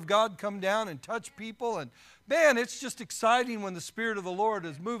power of God come down and touch people? And man, it's just exciting when the Spirit of the Lord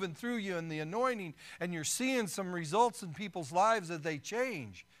is moving through you and the anointing, and you're seeing some results in people's lives as they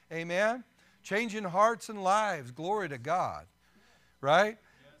change. Amen? Changing hearts and lives. Glory to God. Right?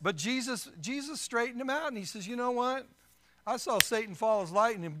 But Jesus straightened him out, and he says, you know what? I saw Satan fall as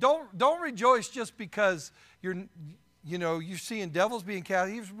lightning. Don't rejoice just because you're seeing devils being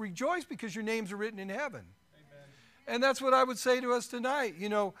cast. You rejoice because your names are written in heaven. Amen. And that's what I would say to us tonight. You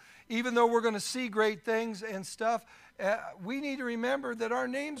know, even though we're going to see great things and stuff, we need to remember that our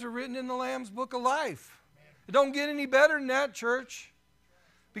names are written in the Lamb's Book of Life. It don't get any better than that, church.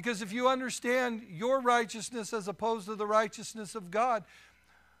 Because if you understand your righteousness as opposed to the righteousness of God,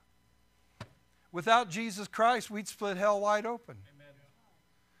 without Jesus Christ, we'd split hell wide open. Amen.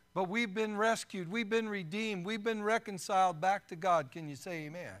 But we've been rescued. We've been redeemed. We've been reconciled back to God. Can you say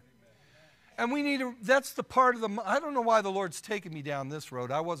amen? Amen. And we need to, that's the part of I don't know why the Lord's taking me down this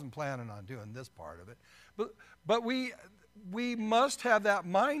road. I wasn't planning on doing this part of it. But we must have that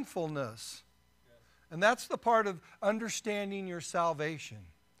mindfulness. And that's the part of understanding your salvation.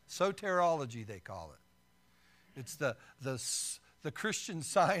 Soteriology, they call it. It's the Christian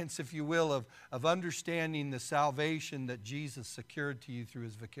science, if you will, of understanding the salvation that Jesus secured to you through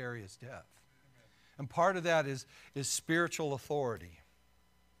his vicarious death. And part of that is spiritual authority.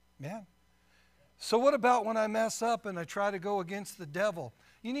 Man. So what about when I mess up and I try to go against the devil?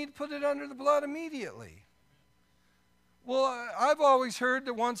 You need to put it under the blood immediately. Well, I've always heard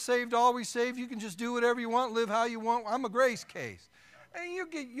that once saved, always saved. You can just do whatever you want, live how you want. I'm a grace case. And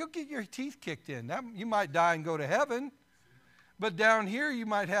you'll get your teeth kicked in. You might die and go to heaven. But down here, you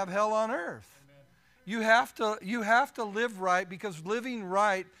might have hell on earth. You have to live right, because living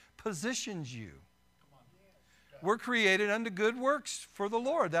right positions you. We're created unto good works for the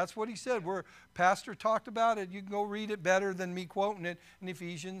Lord. That's what he said. Pastor talked about it. You can go read it better than me quoting it in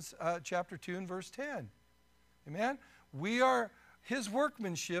Ephesians chapter 2 and verse 10. Amen? We are his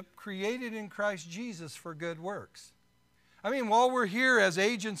workmanship, created in Christ Jesus for good works. I mean, while we're here as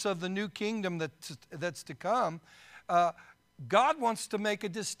agents of the new kingdom that's to come, God wants to make a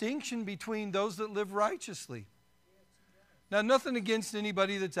distinction between those that live righteously. Now, nothing against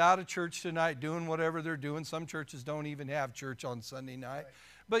anybody that's out of church tonight doing whatever they're doing. Some churches don't even have church on Sunday night.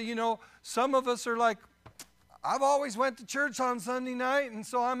 But, you know, some of us are like, I've always went to church on Sunday night, and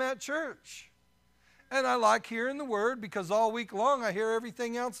so I'm at church. And I like hearing the word, because all week long I hear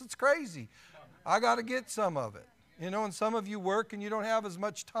everything else that's crazy. I got to get some of it. You know, and some of you work and you don't have as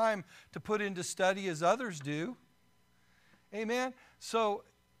much time to put into study as others do. Amen? So,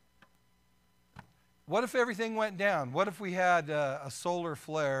 what if everything went down? What if we had a solar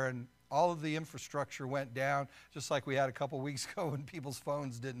flare and all of the infrastructure went down, just like we had a couple weeks ago when people's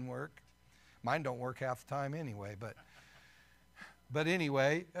phones didn't work? Mine don't work half the time anyway. But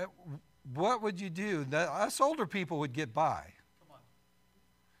anyway, what would you do? Us older people would get by. Come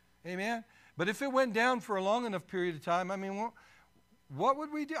on. Amen? But if it went down for a long enough period of time, I mean, what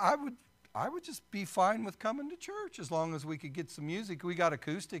would we do? I would just be fine with coming to church as long as we could get some music. We got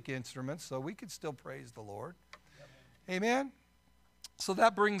acoustic instruments, so we could still praise the Lord. Yep. Amen? So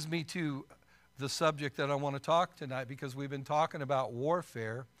that brings me to the subject that I want to talk tonight, because we've been talking about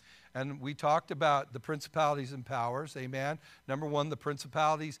warfare, and we talked about the principalities and powers. Amen? Number one, the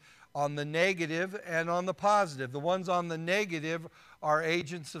principalities on the negative and on the positive. The ones on the negative are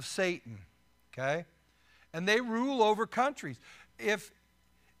agents of Satan. Okay? And they rule over countries. If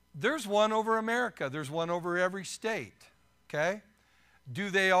there's one over America, there's one over every state. Okay? Do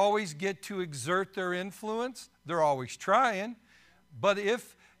they always get to exert their influence? They're always trying. But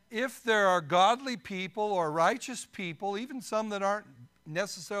if there are godly people or righteous people, even some that aren't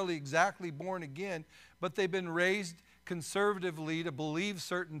necessarily exactly born again, but they've been raised conservatively to believe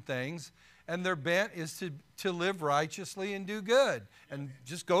certain things, and their bent is to live righteously and do good and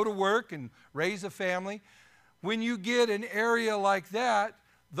just go to work and raise a family. When you get an area like that,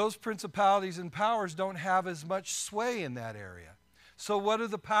 those principalities and powers don't have as much sway in that area. So what do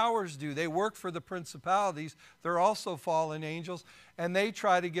the powers do? They work for the principalities. They're also fallen angels, and they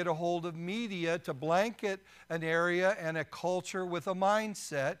try to get a hold of media to blanket an area and a culture with a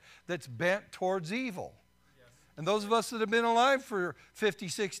mindset that's bent towards evil. And those of us that have been alive for 50,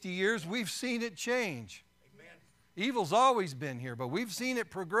 60 years, we've seen it change. Amen. Evil's always been here, but we've seen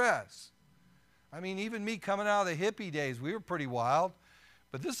it progress. I mean, even me coming out of the hippie days, we were pretty wild,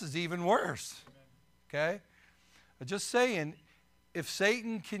 but this is even worse. Okay? Just saying, if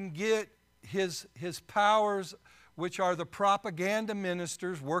Satan can get his powers which are the propaganda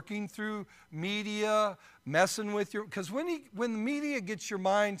ministers working through media, messing with your, because when the media gets your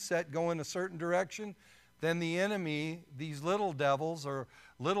mindset going a certain direction, then the enemy, these little devils or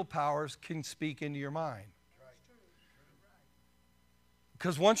little powers, can speak into your mind.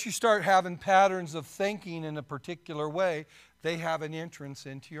 Because once you start having patterns of thinking in a particular way, they have an entrance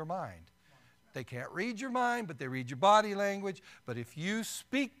into your mind. They can't read your mind, but they read your body language. But if you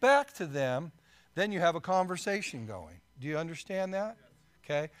speak back to them, then you have a conversation going. Do you understand that?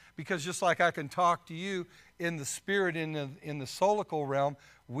 Okay? Because just like I can talk to you in the spirit, in the soulical realm,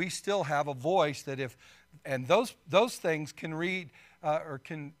 we still have a voice that if, and those things can read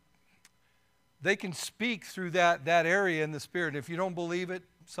they can speak through that area in the spirit. If you don't believe it,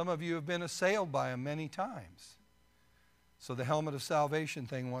 some of you have been assailed by them many times. So the helmet of salvation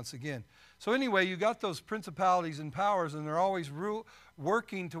thing once again. So anyway, you got those principalities and powers, and they're always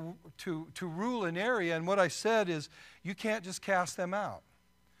working to rule an area. And what I said is, you can't just cast them out.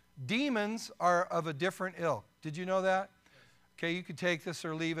 Demons are of a different ilk. Did you know that? Okay, you could take this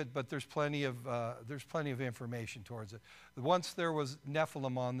or leave it, but there's plenty of information towards it. Once there was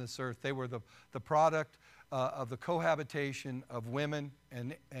Nephilim on this earth, they were the product of the cohabitation of women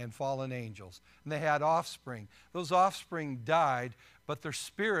and fallen angels. And they had offspring. Those offspring died, but their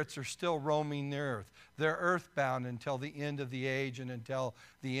spirits are still roaming the earth. They're earthbound until the end of the age and until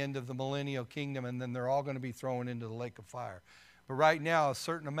the end of the millennial kingdom, and then they're all going to be thrown into the lake of fire. But right now, a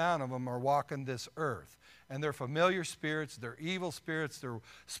certain amount of them are walking this earth. And they're familiar spirits, they're evil spirits, they're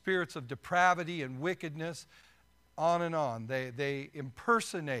spirits of depravity and wickedness, on and on. They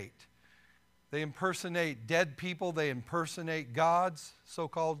impersonate dead people, they impersonate gods,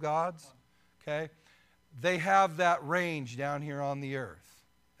 so-called gods, okay? They have that range down here on the earth.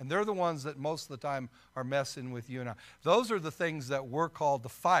 And they're the ones that most of the time are messing with you and I. Those are the things that we're called to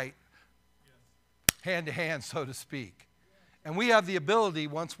fight hand to hand, so to speak. And we have the ability,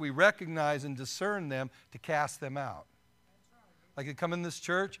 once we recognize and discern them, to cast them out. Like you come in this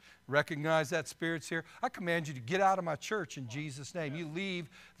church, recognize that spirit's here. I command you to get out of my church in Jesus' name. You leave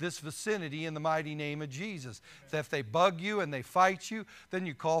this vicinity in the mighty name of Jesus. That if they bug you and they fight you, then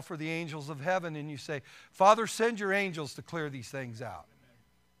you call for the angels of heaven and you say, Father, send your angels to clear these things out.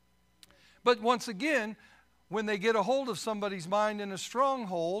 But once again, when they get a hold of somebody's mind in a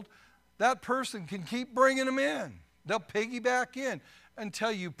stronghold, that person can keep bringing them in. They'll piggyback in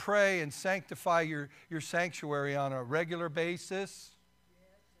until you pray and sanctify your sanctuary on a regular basis.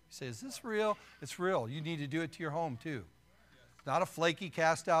 You say, is this real? It's real. You need to do it to your home too. Not a flaky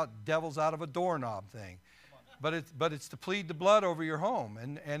cast out devils out of a doorknob thing. But it's to plead the blood over your home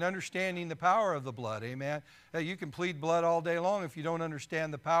and understanding the power of the blood. Amen. You can plead blood all day long if you don't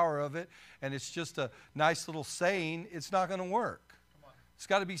understand the power of it and it's just a nice little saying, it's not going to work. It's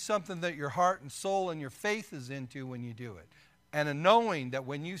got to be something that your heart and soul and your faith is into when you do it. And a knowing that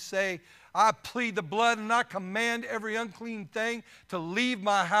when you say, I plead the blood and I command every unclean thing to leave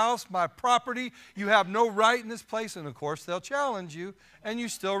my house, my property, you have no right in this place. And of course, they'll challenge you and you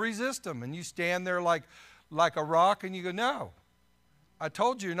still resist them. And you stand there like a rock and you go, no. I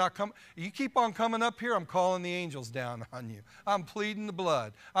told you you're not coming. You keep on coming up here, I'm calling the angels down on you. I'm pleading the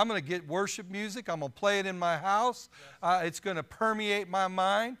blood. I'm going to get worship music. I'm going to play it in my house. It's going to permeate my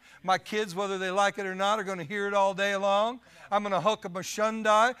mind. My kids, whether they like it or not, are going to hear it all day long. I'm going to hook up a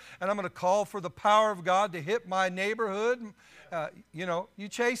shundai, and I'm going to call for the power of God to hit my neighborhood. You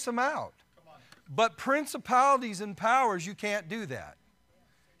chase them out. But principalities and powers, you can't do that.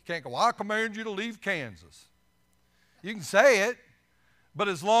 You can't go, well, I command you to leave Kansas. You can say it. But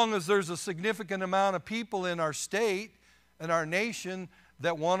as long as there's a significant amount of people in our state and our nation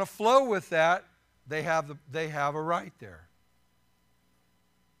that want to flow with that, they have a right there.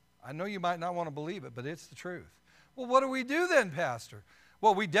 I know you might not want to believe it, but it's the truth. Well, what do we do then, Pastor?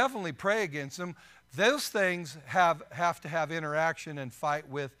 Well, we definitely pray against them. Those things have to have interaction and fight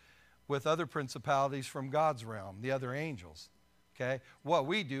with other principalities from God's realm, the other angels. Okay? What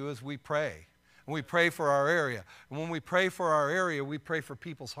we do is we pray. And we pray for our area. And when we pray for our area, we pray for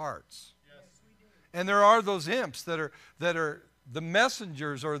people's hearts. Yes, we do. And there are those imps that are the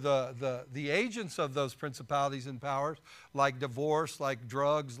messengers or the agents of those principalities and powers, like divorce, like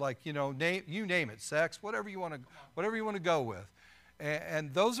drugs, like you name it, sex, whatever you want to go with.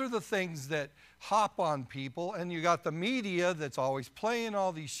 And those are the things that hop on people. And you got the media that's always playing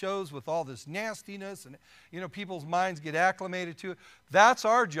all these shows with all this nastiness, and people's minds get acclimated to it. That's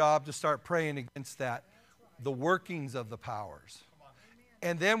our job, to start praying against that, the workings of the powers.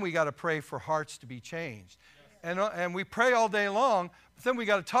 And then we got to pray for hearts to be changed. And we pray all day long, but then we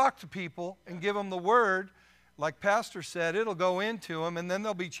got to talk to people and give them the word. Like Pastor said, it'll go into them, and then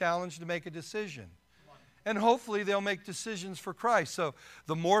they'll be challenged to make a decision. And hopefully they'll make decisions for Christ. So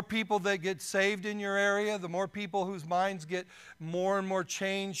the more people that get saved in your area, the more people whose minds get more and more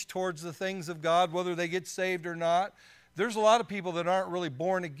changed towards the things of God, whether they get saved or not. There's a lot of people that aren't really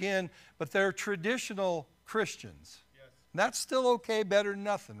born again, but they're traditional Christians. Yes. And that's still okay, better than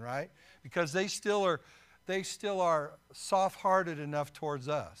nothing, right? Because they still are soft-hearted enough towards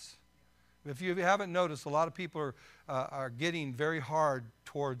us. If you haven't noticed, a lot of people are getting very hard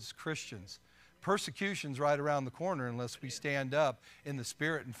towards Christians. Persecution's right around the corner unless we stand up in the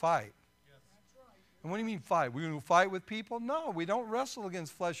Spirit and fight. And what do you mean fight? We're going to fight with people? No, we don't wrestle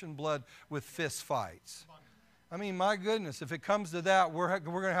against flesh and blood with fist fights. I mean, my goodness, if it comes to that, we're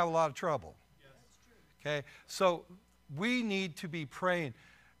going to have a lot of trouble. Okay, so we need to be praying.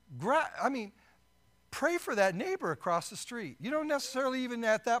 Pray for that neighbor across the street. You don't necessarily even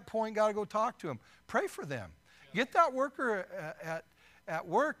at that point got to go talk to him. Pray for them. Get that worker at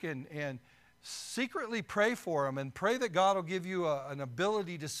work and secretly pray for them, and pray that God will give you an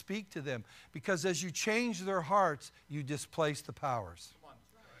ability to speak to them, because as you change their hearts, you displace the powers.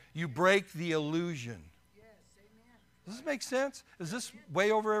 You break the illusion. Does this make sense? Is this way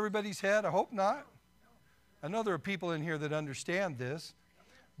over everybody's head? I hope not. I know there are people in here that understand this,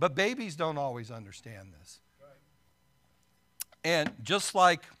 but babies don't always understand this. And just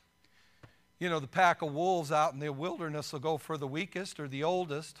like, the pack of wolves out in the wilderness will go for the weakest or the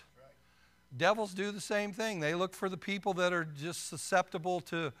oldest, devils do the same thing. They look for the people that are just susceptible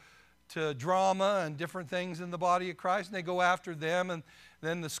to drama and different things in the body of Christ, and they go after them, and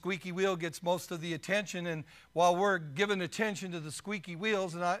then the squeaky wheel gets most of the attention. And while we're giving attention to the squeaky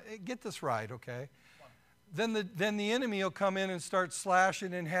wheels, and get this right, okay? Then the enemy will come in and start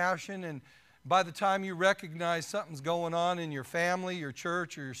slashing and hashing, and by the time you recognize something's going on in your family, your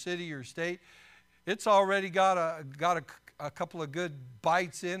church, or your city, your state, it's already got a couple of good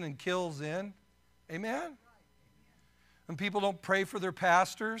bites in and kills in. Amen? And people don't pray for their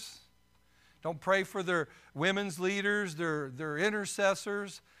pastors, don't pray for their women's leaders, their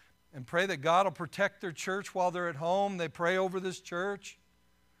intercessors, and pray that God will protect their church while they're at home. They pray over this church.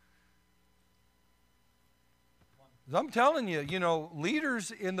 I'm telling you, leaders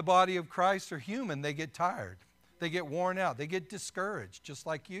in the body of Christ are human. They get tired. They get worn out. They get discouraged, just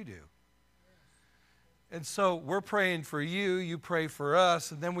like you do. And so we're praying for you. You pray for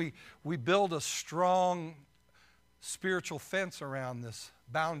us. And then we build a strong spiritual fence around this,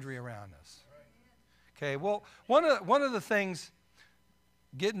 boundary around us. Okay, well, one of the things,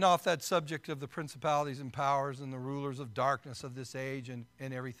 getting off that subject of the principalities and powers and the rulers of darkness of this age and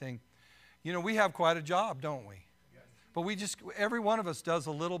everything, we have quite a job, don't we? But every one of us does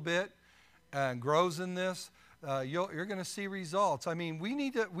a little bit and grows in this. You're going to see results. I mean, we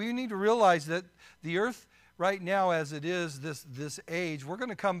need to realize that the earth right now, as it is, this age, we're going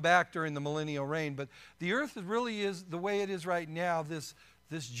to come back during the millennial reign, but the earth really is the way it is right now. This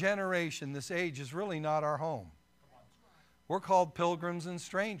generation, this age is really not our home. We're called pilgrims and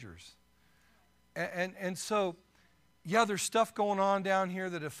strangers. And so, yeah, there's stuff going on down here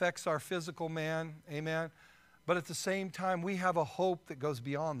that affects our physical man, amen? But at the same time, we have a hope that goes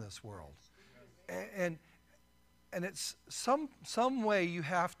beyond this world. And it's some way you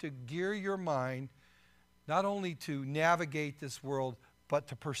have to gear your mind not only to navigate this world, but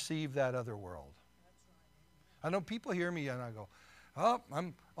to perceive that other world. I know people hear me and I go, oh,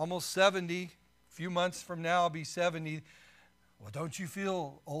 I'm almost 70. A few months from now, I'll be 70. Well, don't you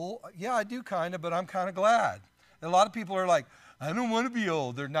feel old? Yeah, I do kind of, but I'm kind of glad. And a lot of people are like, I don't want to be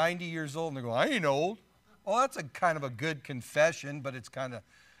old. They're 90 years old and they go, I ain't old. Well, that's a kind of a good confession, but it's kind of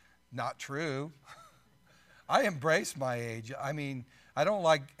not true. I embrace my age. I mean, I don't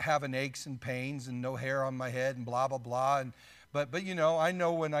like having aches and pains and no hair on my head and blah, blah, blah. But I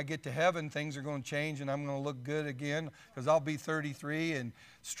know when I get to heaven, things are going to change and I'm going to look good again because I'll be 33 and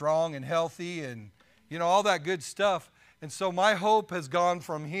strong and healthy and, all that good stuff. And so my hope has gone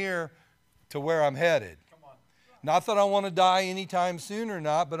from here to where I'm headed. Not that I want to die anytime soon or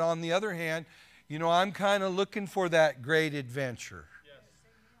not, but on the other hand, I'm kind of looking for that great adventure. Yes.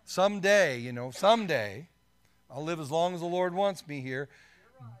 Someday, someday, I'll live as long as the Lord wants me here.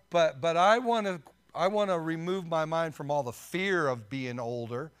 But I want to remove my mind from all the fear of being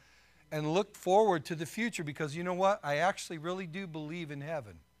older and look forward to the future, because you know what? I actually really do believe in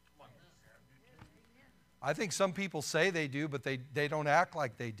heaven. I think some people say they do, but they don't act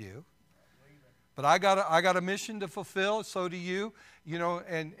like they do. But I got a mission to fulfill, so do you.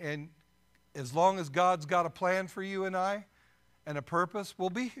 And as long as God's got a plan for you and I and a purpose, we'll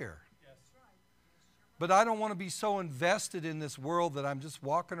be here. Yes. But I don't want to be so invested in this world that I'm just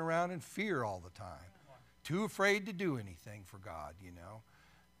walking around in fear all the time. Too afraid to do anything for God,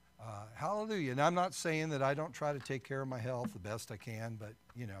 Hallelujah. And I'm not saying that I don't try to take care of my health the best I can, but,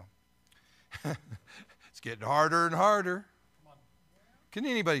 you know, it's getting harder and harder. Can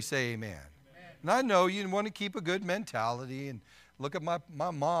anybody say amen? And I know you want to keep a good mentality. And look at my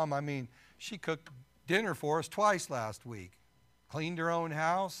mom. I mean, she cooked dinner for us twice last week. Cleaned her own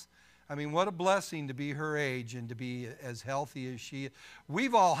house. I mean, what a blessing to be her age and to be as healthy as she is.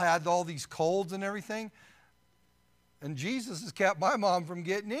 We've all had all these colds and everything. And Jesus has kept my mom from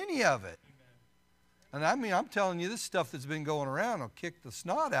getting any of it. And I mean, I'm telling you, this stuff that's been going around will kick the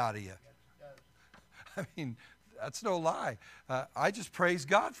snot out of you. I mean, that's no lie. I just praise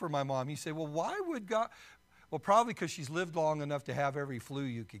God for my mom. You say, well, why would God? Well, probably because she's lived long enough to have every flu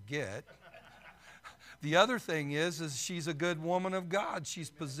you could get. The other thing is she's a good woman of God. She's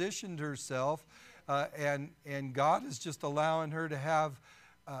positioned herself, and God is just allowing her to have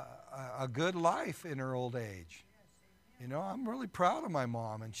a good life in her old age. You know, I'm really proud of my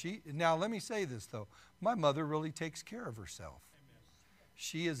mom. And now let me say this, though. My mother really takes care of herself.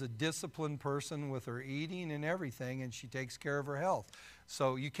 She is a disciplined person with her eating and everything, and she takes care of her health.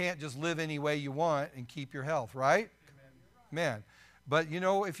 So you can't just live any way you want and keep your health, right? Amen. But, you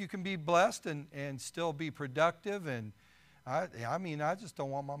know, if you can be blessed and still be productive, and I mean, I just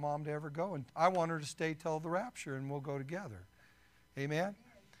don't want my mom to ever go. And I want her to stay till the rapture, and we'll go together. Amen?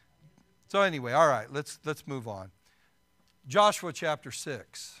 So anyway, all right, let's move on. Joshua chapter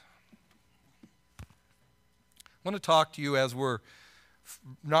 6. I want to talk to you as we're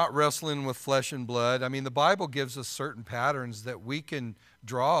not wrestling with flesh and blood. I mean, the Bible gives us certain patterns that we can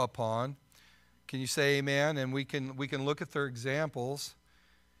draw upon. Can you say amen? And we can look at their examples.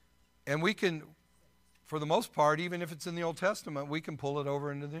 And we can, for the most part, even if it's in the Old Testament, we can pull it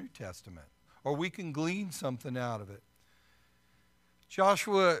over into the New Testament. Or we can glean something out of it.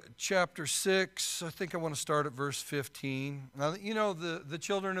 Joshua chapter 6, I think I want to start at verse 15. Now, you know, the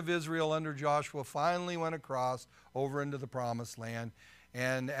children of Israel under Joshua finally went across over into the promised land.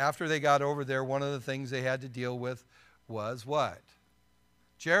 And after they got over there, one of the things they had to deal with was what?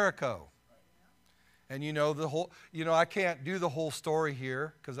 Jericho. And you know, I can't do the whole story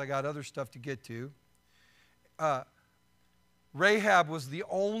here because I got other stuff to get to. Rahab was the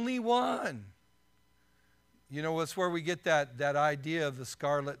only one. You know, it's where we get that idea of the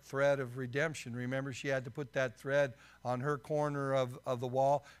scarlet thread of redemption. Remember, she had to put that thread on her corner of the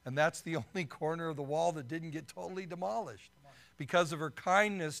wall, and that's the only corner of the wall that didn't get totally demolished because of her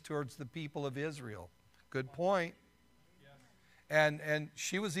kindness towards the people of Israel. Good point. And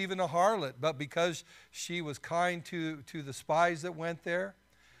she was even a harlot, but because she was kind to the spies that went there,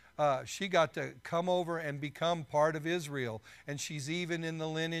 she got to come over and become part of Israel, and she's even in the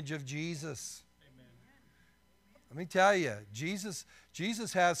lineage of Jesus. Let me tell you, Jesus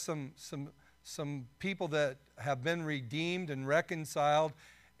has some people that have been redeemed and reconciled,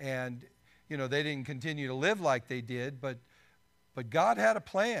 and you know they didn't continue to live like they did, but God had a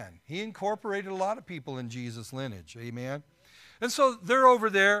plan. He incorporated a lot of people in Jesus' lineage. Amen. And so they're over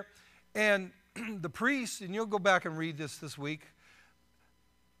there, and the priests, and you'll go back and read this week.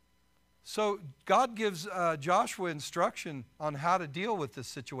 So God gives Joshua instruction on how to deal with this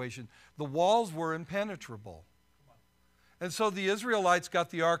situation. The walls were impenetrable. And so the Israelites got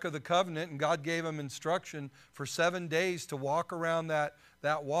the Ark of the Covenant, and God gave them instruction for 7 days to walk around that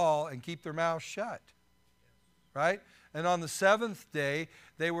wall and keep their mouths shut. Right? And on the seventh day,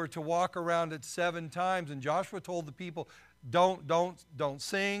 they were to walk around it 7 times. And Joshua told the people, don't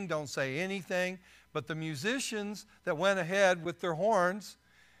sing, don't say anything. But the musicians that went ahead with their horns,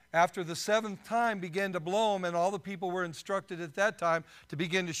 after the 7th time began to blow them, and all the people were instructed at that time to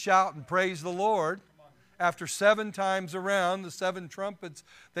begin to shout and praise the Lord. After 7 times around, the 7 trumpets,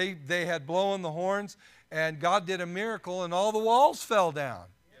 they had blown the horns, and God did a miracle, and all the walls fell down.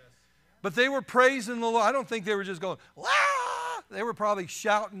 Yes. But they were praising the Lord. I don't think they were just going, "Wah!" They were probably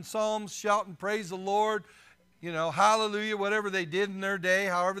shouting psalms, shouting praise the Lord, you know, hallelujah, whatever they did in their day,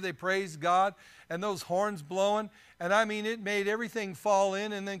 however they praised God, and those horns blowing. And I mean, it made everything fall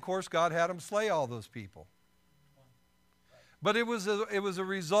in, and then, of course, God had them slay all those people. But it was a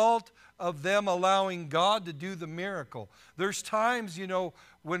result of them allowing God to do the miracle. There's times, you know,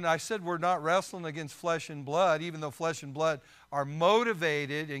 when I said we're not wrestling against flesh and blood, even though flesh and blood are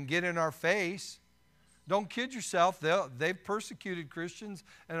motivated and get in our face. Don't kid yourself. They've persecuted Christians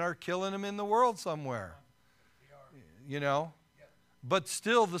and are killing them in the world somewhere. You know? But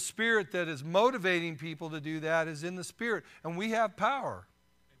still, the spirit that is motivating people to do that is in the spirit. And we have power.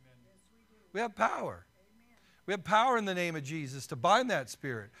 We have power. We have power in the name of Jesus to bind that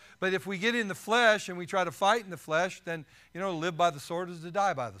spirit. But if we get in the flesh and we try to fight in the flesh, then, you know, live by the sword is to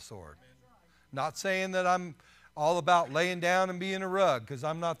die by the sword. Not saying that all about laying down and being a rug, because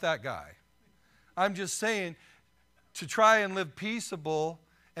I'm not that guy. I'm just saying to try and live peaceable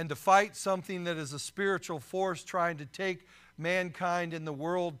and to fight something that is a spiritual force trying to take mankind in the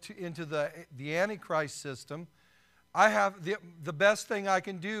world into the Antichrist system. I have the best thing I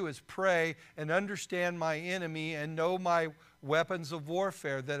can do is pray and understand my enemy and know my weapons of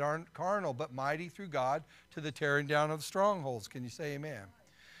warfare that aren't carnal but mighty through God to the tearing down of strongholds. Can you say amen?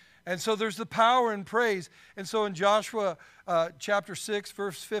 And so there's the power in praise. And so in Joshua chapter 6,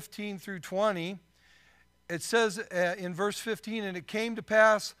 verse 15 through 20, it says in verse 15, and it came to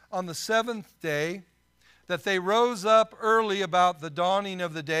pass on the seventh day that they rose up early about the dawning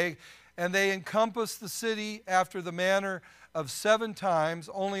of the day, and they encompassed the city after the manner of 7 times.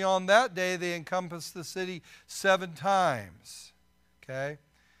 Only on that day they encompassed the city 7 times. Okay?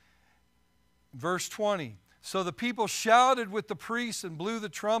 Verse 20. So the people shouted with the priests and blew the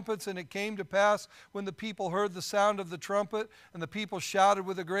trumpets, and it came to pass when the people heard the sound of the trumpet, and the people shouted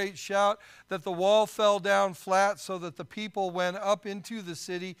with a great shout, that the wall fell down flat, so that the people went up into the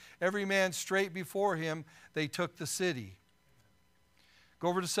city, every man straight before him. They took the city. Go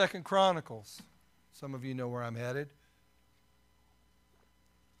over to 2 Chronicles. Some of you know where I'm headed.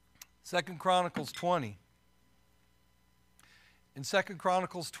 2 Chronicles 20. In 2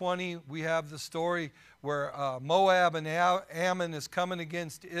 Chronicles 20, we have the story where Moab and Ammon is coming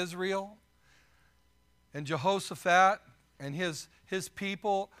against Israel. And Jehoshaphat and his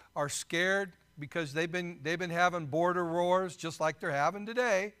people are scared because they've been having border wars just like they're having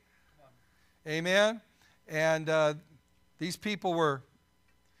today. Amen? And these people were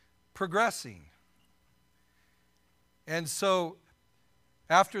progressing. And so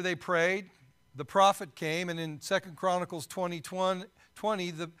after they prayed, the prophet came, and in 2 Chronicles 20,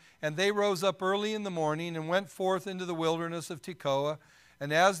 and they rose up early in the morning and went forth into the wilderness of Tekoa.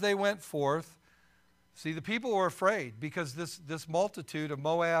 And as they went forth, see, the people were afraid because this multitude of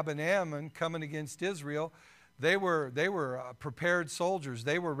Moab and Ammon coming against Israel, they were prepared soldiers.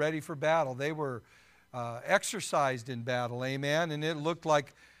 They were ready for battle. They were exercised in battle, amen? And it looked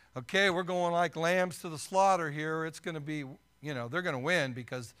like, okay, we're going like lambs to the slaughter here. It's going to be, they're going to win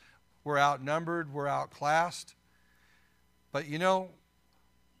because we're outnumbered, we're outclassed. But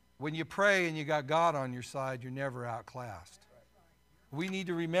when you pray and you got God on your side, you're never outclassed. We need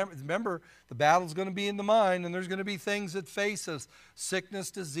to remember the battle's going to be in the mind, and there's going to be things that face us.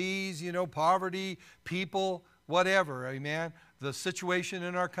 Sickness, disease, poverty, people, whatever, amen? The situation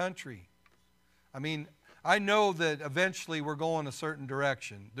in our country. I mean, I know that eventually we're going a certain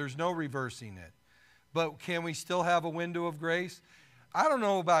direction. There's no reversing it. But can we still have a window of grace? I don't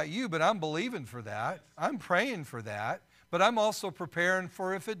know about you, but I'm believing for that. I'm praying for that. But I'm also preparing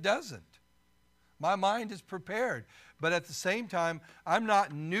for if it doesn't. My mind is prepared. But at the same time, I'm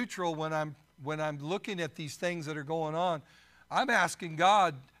not neutral when I'm looking at these things that are going on. I'm asking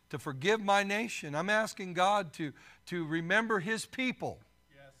God to forgive my nation. I'm asking God to remember His people.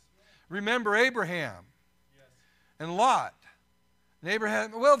 Yes. Remember Abraham. Yes. And Lot. And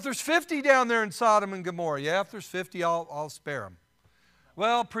Abraham, well, if there's 50 down there in Sodom and Gomorrah, yeah, if there's 50, I'll spare them.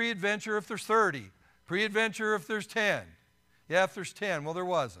 Well, pre-adventure if there's 30. Pre-adventure if there's 10. Yeah, if there's 10. Well, there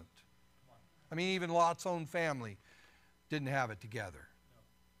wasn't. I mean, even Lot's own family didn't have it together.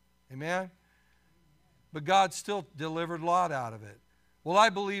 Amen? But God still delivered Lot out of it. Well, I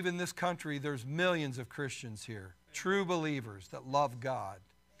believe in this country there's millions of Christians here, true believers that love God.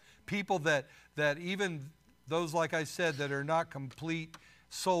 People that even those, like I said, that are not complete,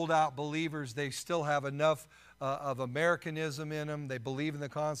 sold-out believers, they still have enough of Americanism in them. They believe in the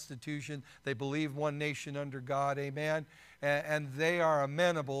Constitution. They believe one nation under God. Amen? And they are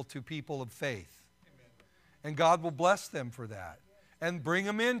amenable to people of faith. Amen. And God will bless them for that. And bring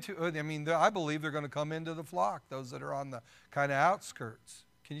them into, I believe they're going to come into the flock, those that are on the kind of outskirts.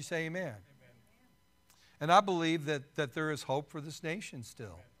 Can you say amen? Amen. And I believe that there is hope for this nation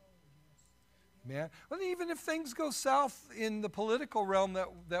still. Man, well, even if things go south in the political realm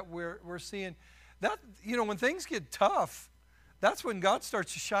that we're seeing, that when things get tough, that's when God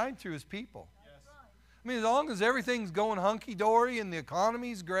starts to shine through His people. Yes. I mean, as long as everything's going hunky-dory and the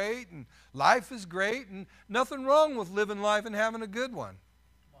economy's great and life is great and nothing wrong with living life and having a good one.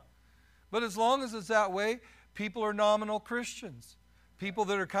 But as long as it's that way, people are nominal Christians. People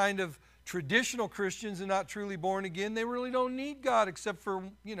that are kind of traditional Christians and not truly born again, they really don't need God except for,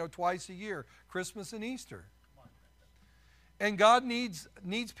 twice a year, Christmas and Easter. And God needs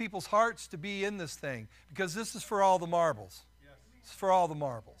people's hearts to be in this thing because this is for all the marbles. Yes. This is for all the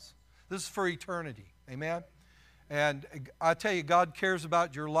marbles. This is for eternity. Amen? And I tell you, God cares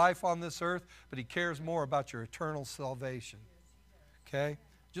about your life on this earth, but He cares more about your eternal salvation. Okay?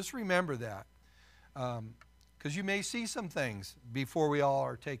 Just remember that. Because you may see some things before we all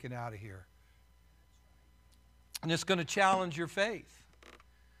are taken out of here. And it's going to challenge your faith.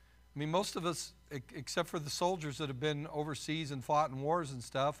 I mean, most of us, except for the soldiers that have been overseas and fought in wars and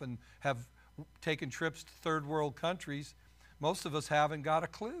stuff and have taken trips to third world countries, most of us haven't got a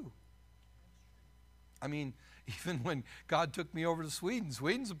clue. I mean, even when God took me over to Sweden,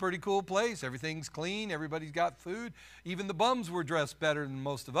 Sweden's a pretty cool place. Everything's clean. Everybody's got food. Even the bums were dressed better than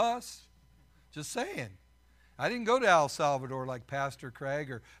most of us. Just saying. I didn't go to El Salvador like Pastor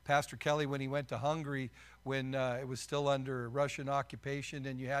Craig or Pastor Kelly when he went to Hungary when it was still under Russian occupation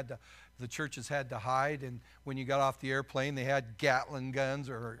and the churches had to hide. And when you got off the airplane, they had Gatling guns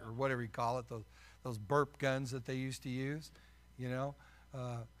or whatever you call it, those burp guns that they used to use, you know.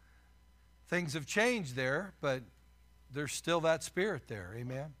 Things have changed there, but there's still that spirit there,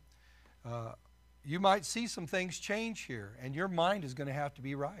 amen. You might see some things change here, and your mind is going to have to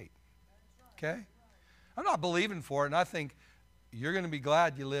be right, okay? I'm not believing for it, and I think you're going to be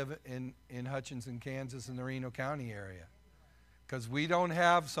glad you live in Hutchinson, Kansas, in the Reno County area, because we don't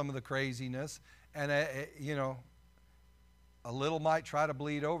have some of the craziness, and you know, a little might try to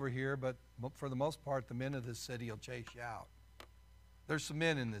bleed over here, but for the most part, the men of this city will chase you out. There's some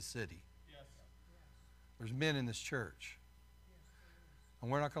men in this city. There's men in this church.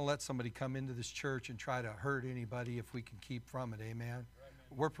 And we're not going to let somebody come into this church and try to hurt anybody if we can keep from it, amen?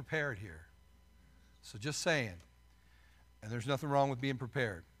 We're prepared here. So just saying. And there's nothing wrong with being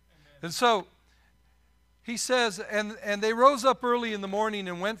prepared. Amen. And so he says, and they rose up early in the morning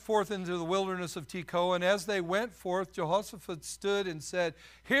and went forth into the wilderness of Tekoa. And as they went forth, Jehoshaphat stood and said,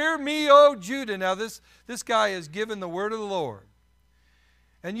 "Hear me, O Judah." Now this guy has given the word of the Lord.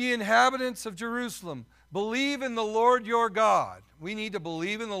 "And ye inhabitants of Jerusalem, believe in the Lord your God." We need to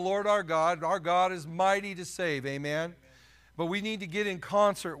believe in the Lord our God. Our God is mighty to save, amen? But we need to get in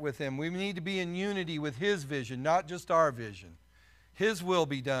concert with Him. We need to be in unity with His vision, not just our vision. His will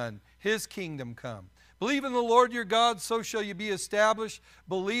be done. His kingdom come. "Believe in the Lord your God, so shall you be established.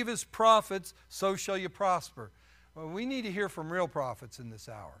 Believe His prophets, so shall you prosper." Well, we need to hear from real prophets in this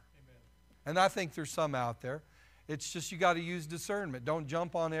hour. Amen. And I think there's some out there. It's just you got to use discernment. Don't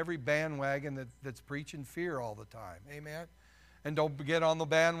jump on every bandwagon that's preaching fear all the time. Amen? And don't get on the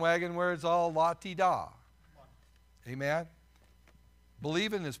bandwagon where it's all la-ti-da. Amen?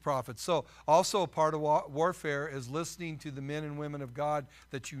 Believe in His prophets. So also a part of warfare is listening to the men and women of God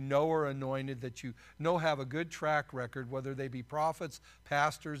that you know are anointed, that you know have a good track record, whether they be prophets,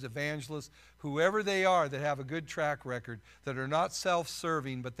 pastors, evangelists, whoever they are that have a good track record, that are not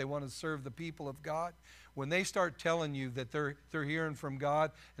self-serving, but they want to serve the people of God. When they start telling you that they're hearing from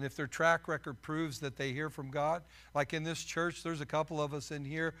God, and if their track record proves that they hear from God, like in this church, there's a couple of us in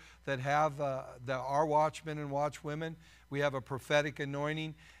here that have our watchmen and watchwomen. We have a prophetic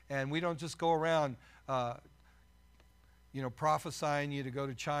anointing, and we don't just go around, prophesying you to go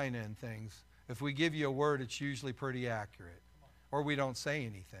to China and things. If we give you a word, it's usually pretty accurate, or we don't say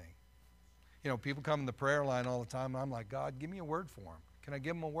anything. You know, people come in the prayer line all the time, and I'm like, "God, give me a word for them. Can I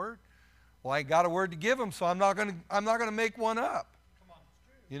give them a word?" Well, I ain't got a word to give them, so I'm not going to make one up.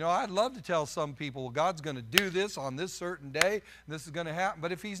 You know, I'd love to tell some people, well, God's going to do this on this certain day, and this is going to happen.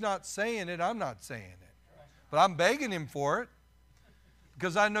 But if He's not saying it, I'm not saying it. But I'm begging Him for it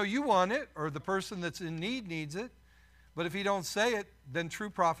because I know you want it, or the person that's in need needs it. But if He don't say it, then true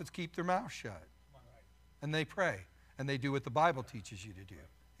prophets keep their mouth shut. And they pray, and they do what the Bible teaches you to do.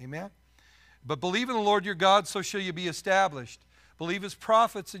 Amen? "But believe in the Lord your God, so shall you be established. Believe His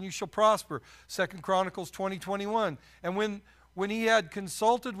prophets, and you shall prosper." 2 Chronicles 20:21. "And when he had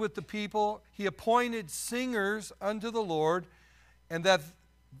consulted with the people, he appointed singers unto the Lord, and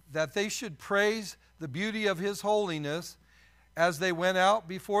that they should praise the beauty of His holiness as they went out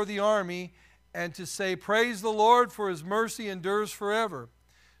before the army, and to say, Praise the Lord, for His mercy endures forever."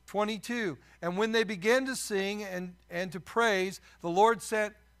 22. "And when they began to sing and to praise, the Lord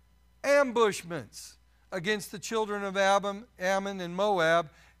sent ambushments against the children of Ammon and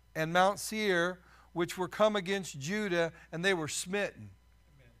Moab and Mount Seir, which were come against Judah, and they were smitten."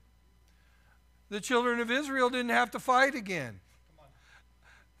 Amen. The children of Israel didn't have to fight again.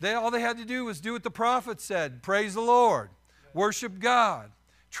 All they had to do was do what the prophet said. Praise the Lord. Yes. Worship God.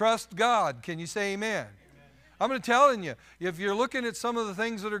 Trust God. Can you say amen? I'm telling you, if you're looking at some of the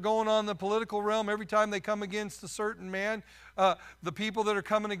things that are going on in the political realm, every time they come against a certain man, the people that are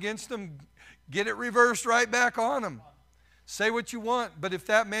coming against them, get it reversed right back on them. Say what you want, but if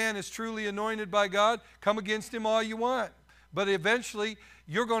that man is truly anointed by God, come against him all you want. But eventually,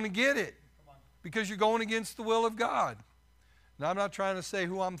 you're going to get it because you're going against the will of God. Now, I'm not trying to say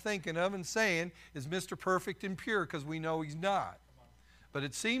who I'm thinking of and saying is Mr. Perfect and pure, because we know he's not. But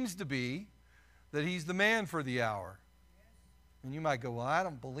it seems to be that he's the man for the hour. And you might go, well, I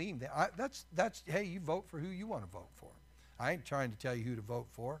don't believe that. Hey, you vote for who you want to vote for. I ain't trying to tell you who to vote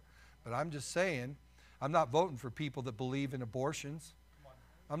for, but I'm just saying, I'm not voting for people that believe in abortions.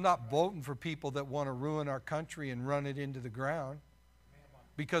 I'm not voting for people that want to ruin our country and run it into the ground,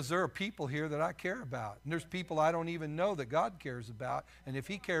 because there are people here that I care about. And there's people I don't even know that God cares about. And if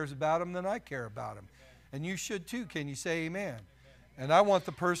he cares about them, then I care about them. And you should too. Can you say amen? And I want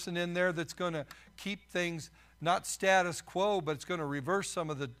the person in there that's going to keep things not status quo, but it's going to reverse some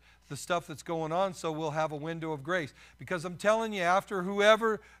of the stuff that's going on, so we'll have a window of grace. Because I'm telling you, after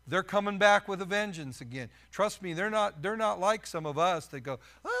whoever, they're coming back with a vengeance again. Trust me, they're not like some of us that go,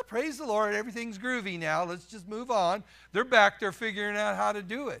 oh, praise the Lord, everything's groovy now, let's just move on. They're back there figuring out how to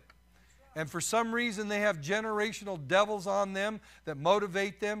do it. And for some reason, they have generational devils on them that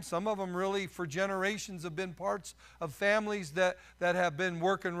motivate them. Some of them really, for generations, have been parts of families that have been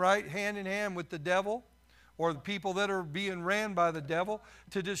working right hand in hand with the devil, or the people that are being ran by the devil,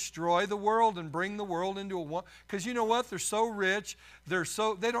 to destroy the world and bring the world into a one. Because you know what? They're so rich.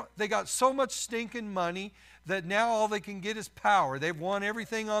 They got so much stinking money that now all they can get is power. They've won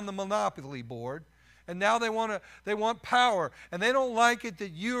everything on the monopoly board. And now they want power. And they don't like it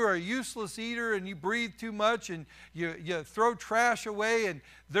that you are a useless eater and you breathe too much and you throw trash away, and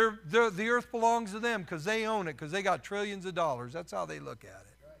the earth belongs to them because they own it, because they got trillions of dollars. That's how they look at it.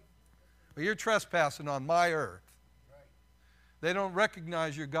 But you're trespassing on my earth. They don't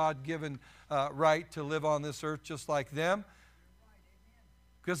recognize your God-given right to live on this earth just like them,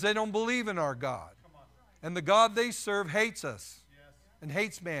 because they don't believe in our God. And the God they serve hates us and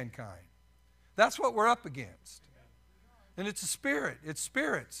hates mankind. That's what we're up against. And it's a spirit. It's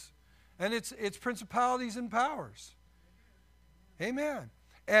spirits. And it's principalities and powers. Amen.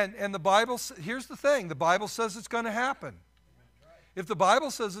 And the Bible, here's the thing. The Bible says it's going to happen. If the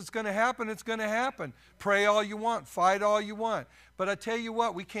Bible says it's going to happen, it's going to happen. Pray all you want. Fight all you want. But I tell you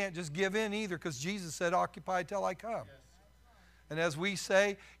what, we can't just give in either, because Jesus said, occupy till I come. And as we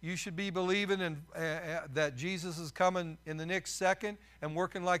say, you should be believing that Jesus is coming in the next second and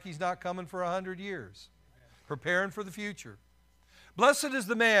working like he's not coming for 100 years. Preparing for the future. Blessed is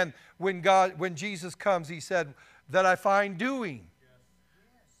the man when Jesus comes, he said, that I find doing.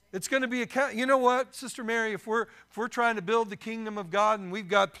 It's going to be you know what, Sister Mary, if we're trying to build the kingdom of God and we've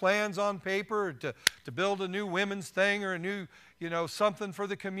got plans on paper to build a new women's thing or a new, something for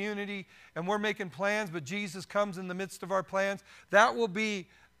the community, and we're making plans, but Jesus comes in the midst of our plans, that will be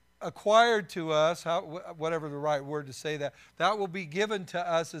acquired to us, whatever the right word to say that will be given to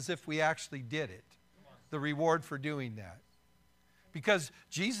us as if we actually did it. The reward for doing that. Because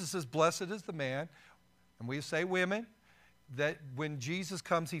Jesus is blessed is the man, and we say women, that when Jesus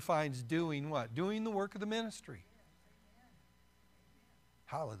comes, he finds doing what? Doing the work of the ministry.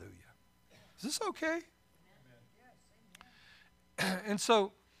 Hallelujah. Is this okay? And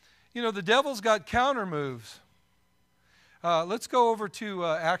so, the devil's got counter moves. Let's go over to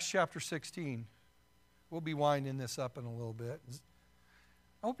Acts chapter 16. We'll be winding this up in a little bit.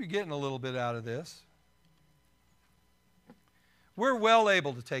 I hope you're getting a little bit out of this. We're well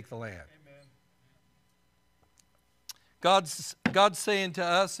able to take the land. God's saying to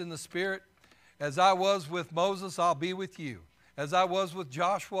us in the Spirit, as I was with Moses, I'll be with you. As I was with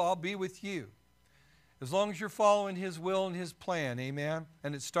Joshua, I'll be with you. As long as you're following his will and his plan, amen?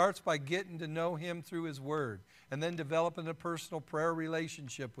 And it starts by getting to know him through his word, and then developing a personal prayer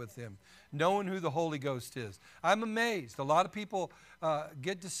relationship with him, knowing who the Holy Ghost is. I'm amazed. A lot of people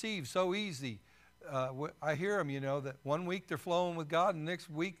get deceived so easy. I hear them, that one week they're flowing with God, and the next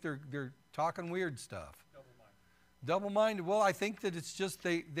week they're talking weird stuff. Double-minded. Well, I think that it's just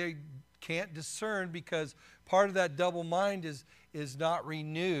they can't discern, because part of that double mind is not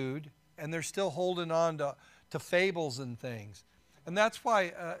renewed, and they're still holding on to fables and things. And that's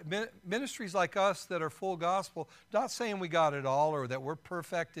why ministries like us that are full gospel, not saying we got it all or that we're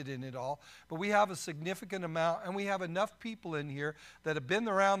perfected in it all, but we have a significant amount, and we have enough people in here that have been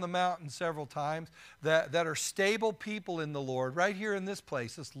around the mountain several times, that are stable people in the Lord, right here in this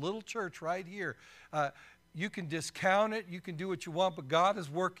place, this little church right here. You can discount it, you can do what you want, but God is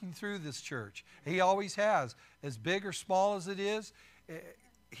working through this church. He always has. As big or small as it is,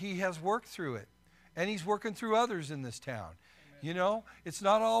 he has worked through it. And he's working through others in this town. Amen. It's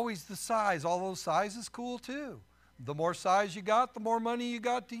not always the size, although size is cool too. The more size you got, the more money you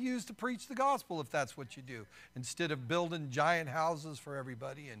got to use to preach the gospel, if that's what you do, instead of building giant houses for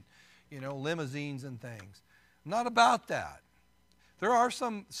everybody and, limousines and things. Not about that. There are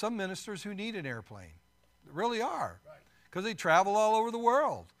some ministers who need an airplane. Really are, because they travel all over the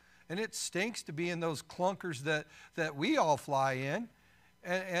world, and it stinks to be in those clunkers that we all fly in,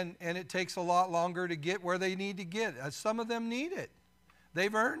 and it takes a lot longer to get where they need to get. Some of them need it.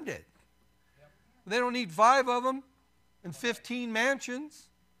 They've earned it. They don't need 5 of them and 15 mansions.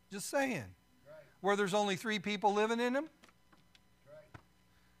 Just saying. Where there's only 3 people living in them.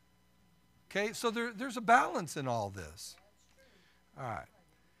 Okay, so there's a balance in all this. All right.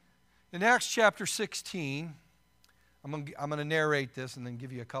 In Acts chapter 16, I'm going to narrate this and then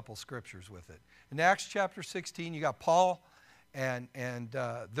give you a couple scriptures with it. In Acts chapter 16, you got Paul, and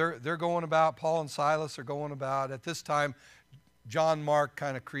they're going about, Paul and Silas are going about. At this time, John Mark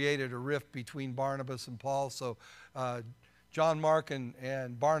kind of created a rift between Barnabas and Paul, so John Mark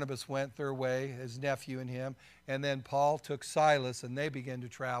and Barnabas went their way, his nephew and him, and then Paul took Silas, and they began to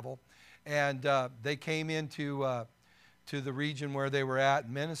travel. And they came into to the region where they were at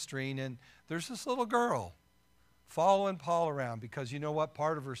ministering, and there's this little girl following Paul around because you know what?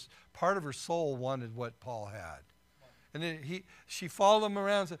 Part of her soul wanted what Paul had. And then she followed him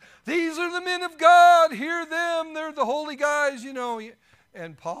around and said, "These are the men of God, hear them, they're the holy guys, you know."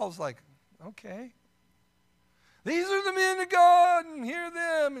 And Paul's like, "Okay. These are the men of God, and hear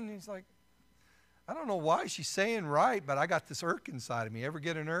them." And he's like, I don't know why she's saying right, but I got this irk inside of me. Ever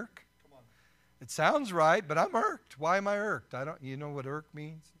get an irk? It sounds right, but I'm irked. Why am I irked? You know what irk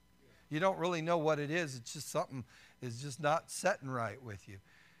means? You don't really know what it is. It's just something is just not setting right with you.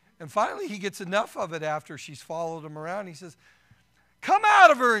 And finally, he gets enough of it after she's followed him around. He says, "Come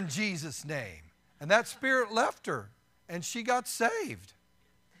out of her in Jesus' name." And that spirit left her, and she got saved.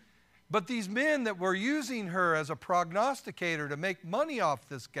 But these men that were using her as a prognosticator to make money off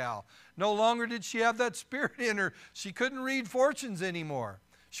this gal, no longer did she have that spirit in her. She couldn't read fortunes anymore.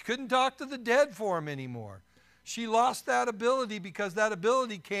 She couldn't talk to the dead for him anymore. She lost that ability because that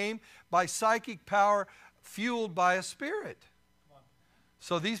ability came by psychic power fueled by a spirit.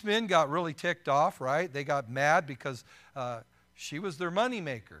 So these men got really ticked off, right? They got mad because she was their money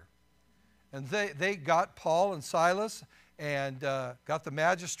maker. And they got Paul and Silas and got the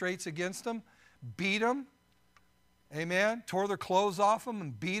magistrates against them, beat them, amen, tore their clothes off them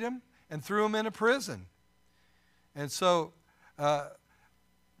and beat them and threw them in a prison. And so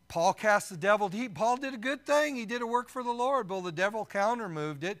Paul cast the devil. Paul did a good thing. He did a work for the Lord. Well, the devil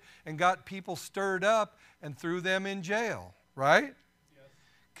counter-moved it and got people stirred up and threw them in jail, right? Yes.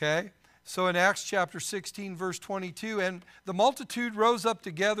 Okay. So in Acts chapter 16, verse 22, "And the multitude rose up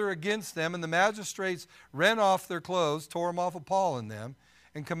together against them, and the magistrates rent off their clothes, tore them off of Paul and them,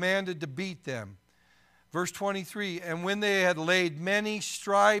 and commanded to beat them." Verse 23, "And when they had laid many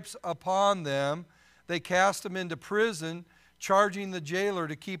stripes upon them, they cast them into prison, charging the jailer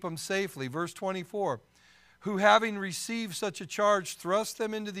to keep them safely." Verse 24, "Who having received such a charge thrust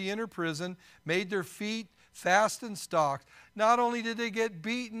them into the inner prison, made their feet fast in stocks." Not only did they get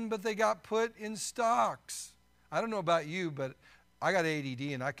beaten, but they got put in stocks. I don't know about you, but I got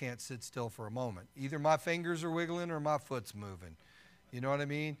ADD and I can't sit still for a moment. Either my fingers are wiggling or my foot's moving. You know what I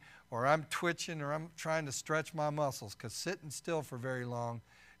mean? Or I'm twitching or I'm trying to stretch my muscles, because sitting still for very long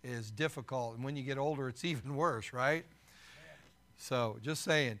is difficult. And when you get older, it's even worse, right? So just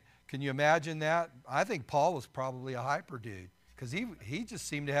saying, can you imagine that? I think Paul was probably a hyper dude, because he just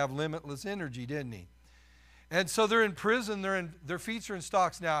seemed to have limitless energy, didn't he? And so they're in prison, their feet are in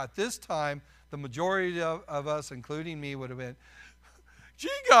stocks. Now at this time, the majority of us, including me, would have been, "Gee,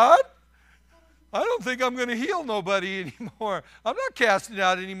 God, I don't think I'm going to heal nobody anymore. I'm not casting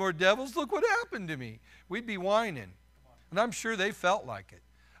out any more devils. Look what happened to me." We'd be whining. And I'm sure they felt like it.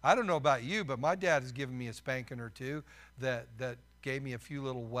 I don't know about you, but my dad has given me a spanking or two that gave me a few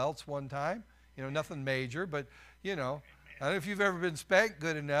little welts one time. You know, nothing major, but, you know, I don't know if you've ever been spanked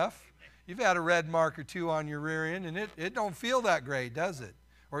good enough. You've had a red mark or two on your rear end, and it don't feel that great, does it?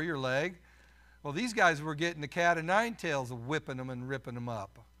 Or your leg. Well, these guys were getting the cat o' nine tails of whipping them and ripping them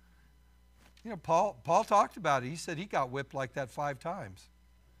up. You know, Paul talked about it. He said he got whipped like that 5 times.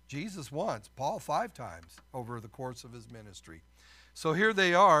 Jesus once, Paul 5 times over the course of his ministry. So here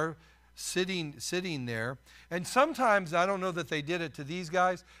they are, sitting there. And sometimes, I don't know that they did it to these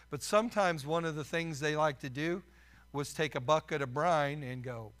guys, but sometimes one of the things they like to do was take a bucket of brine and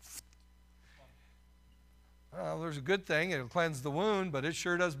go, well, there's a good thing. It'll cleanse the wound, but it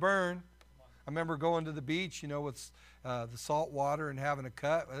sure does burn. I remember going to the beach, you know, with the salt water and having a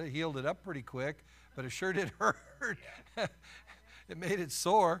cut. It healed it up pretty quick, but it sure did hurt. It made it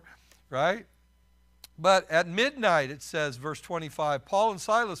sore, right? But at midnight, it says, verse 25, "Paul and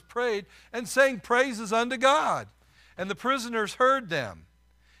Silas prayed and sang praises unto God, and the prisoners heard them.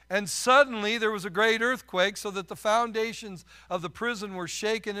 And suddenly there was a great earthquake, so that the foundations of the prison were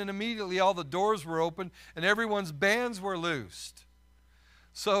shaken, and immediately all the doors were opened, and everyone's bands were loosed."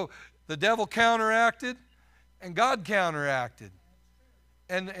 So the devil counteracted, and God counteracted.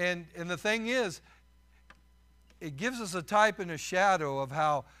 And the thing is, it gives us a type and a shadow of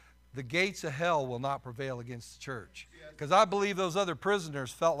how the gates of hell will not prevail against the church. Because I believe those other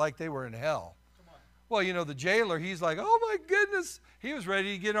prisoners felt like they were in hell. Well, you know, the jailer, he's like, oh my goodness. He was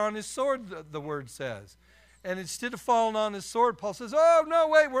ready to get on his sword, the word says. And instead of falling on his sword, Paul says, oh, no,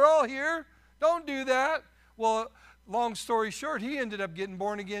 wait, we're all here. Don't do that. Well, long story short, he ended up getting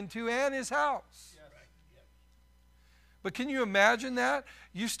born again too, and his house. But can you imagine that?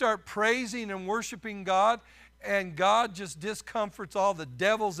 You start praising and worshiping God, and God just discomforts all the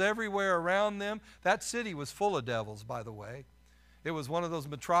devils everywhere around them. That city was full of devils, by the way. It was one of those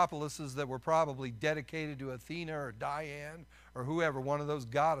metropolises that were probably dedicated to Athena or Diane or whoever, one of those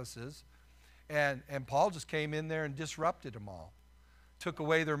goddesses. And Paul just came in there and disrupted them all. Took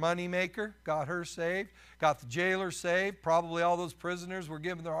away their moneymaker, got her saved, got the jailer saved. Probably all those prisoners were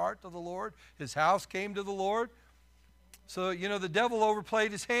giving their heart to the Lord. His house came to the Lord. So, you know, the devil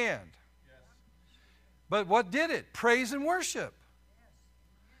overplayed his hand. But what did it? Praise and worship.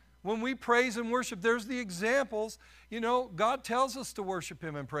 When we praise and worship, there's the examples. You know, God tells us to worship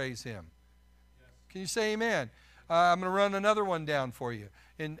Him and praise Him. Can you say amen? I'm going to run another one down for you.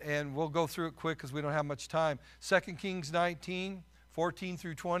 And we'll go through it quick because we don't have much time. 2 Kings 19, 14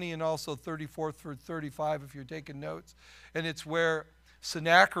 through 20, and also 34 through 35 if you're taking notes. And it's where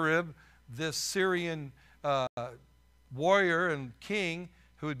Sennacherib, this Syrian warrior and king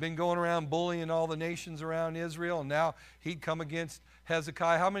who had been going around bullying all the nations around Israel, and now he'd come against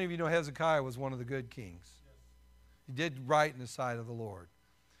Hezekiah. How many of you know Hezekiah was one of the good kings? He did right in the sight of the Lord.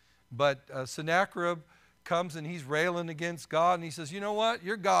 But Sennacherib comes and he's railing against God, and he says, you know what?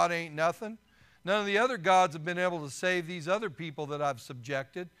 Your God ain't nothing. None of the other gods have been able to save these other people that I've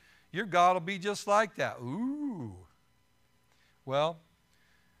subjected. Your God will be just like that. Ooh. Well,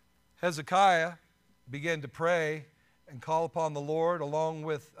 Hezekiah began to pray and call upon the Lord along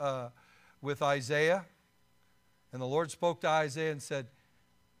with Isaiah. And the Lord spoke to Isaiah and said,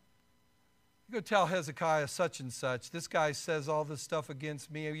 you go tell Hezekiah such and such. This guy says all this stuff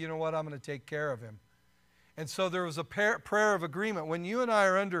against me. You know what? I'm going to take care of him. And so there was a prayer of agreement. When you and I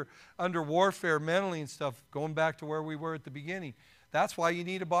are under warfare mentally and stuff, going back to where we were at the beginning, that's why you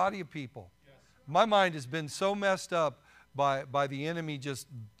need a body of people. Yes. My mind has been so messed up by the enemy just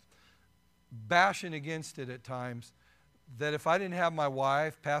bashing against it at times that if I didn't have my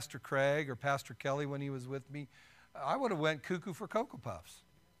wife, Pastor Craig, or Pastor Kelly when he was with me, I would have went cuckoo for Cocoa Puffs.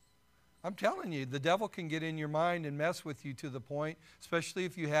 I'm telling you, the devil can get in your mind and mess with you to the point, especially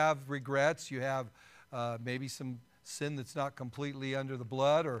if you have regrets, you have maybe some sin that's not completely under the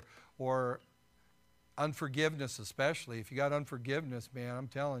blood, or unforgiveness especially. If you got unforgiveness, man, I'm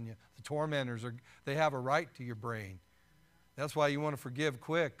telling you, the tormentors, they have a right to your brain. That's why you want to forgive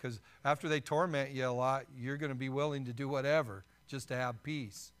quick, because after they torment you a lot, you're going to be willing to do whatever just to have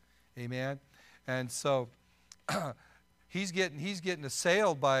peace. Amen? And so he's getting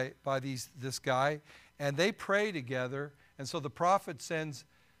assailed by this guy, and they pray together. And so the prophet sends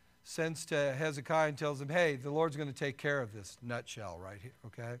to Hezekiah and tells him, hey, the Lord's going to take care of this nutshell right here,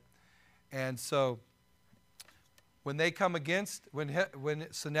 okay? And so when they come against, when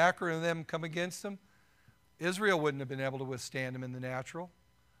Sennacherib and them come against them, Israel wouldn't have been able to withstand him in the natural.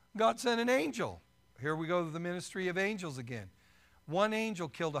 God sent an angel. Here we go to the ministry of angels again. One angel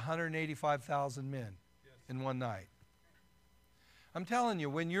killed 185,000 men in one night. I'm telling you,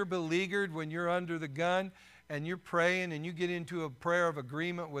 when you're beleaguered, when you're under the gun, and you're praying and you get into a prayer of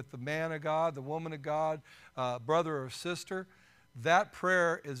agreement with the man of God, the woman of God, brother or sister, that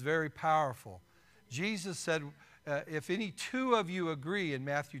prayer is very powerful. Jesus said, if any two of you agree, in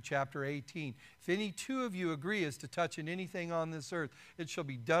Matthew chapter 18, if any two of you agree as to touching anything on this earth, it shall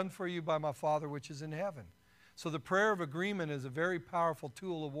be done for you by my Father which is in heaven. So the prayer of agreement is a very powerful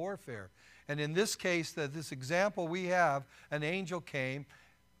tool of warfare. And in this case, this example we have, an angel came.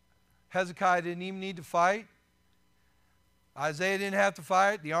 Hezekiah didn't even need to fight. Isaiah didn't have to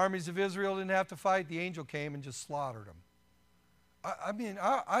fight. The armies of Israel didn't have to fight. The angel came and just slaughtered them. I mean,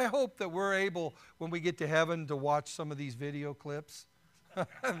 I hope that we're able, when we get to heaven, to watch some of these video clips.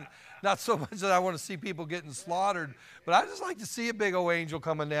 Not so much that I want to see people getting slaughtered, but I just like to see a big old angel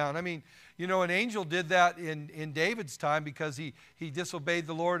coming down. I mean, you know, an angel did that in David's time because he disobeyed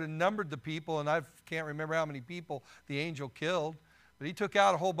the Lord and numbered the people, and I can't remember how many people the angel killed. But he took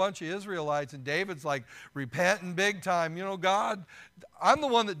out a whole bunch of Israelites, and David's like repenting big time. You know, God, I'm the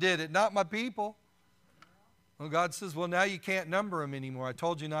one that did it, not my people. Well, God says, well, now you can't number them anymore. I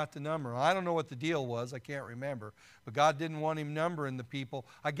told you not to number them. I don't know what the deal was. I can't remember. But God didn't want him numbering the people.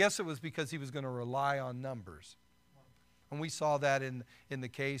 I guess it was because he was going to rely on numbers. And we saw that in the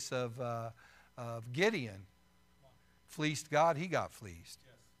case of Gideon. fleeced God, he got fleeced.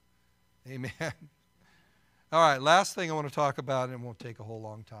 Yes. Amen. All right, last thing I want to talk about, and it won't take a whole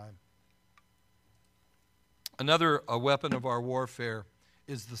long time. Another weapon of our warfare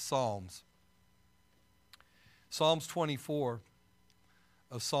is the Psalms. Psalms 24,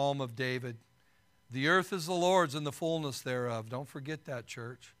 a psalm of David. The earth is the Lord's and the fullness thereof. Don't forget that,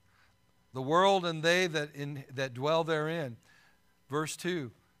 church. The world and they that dwell therein. Verse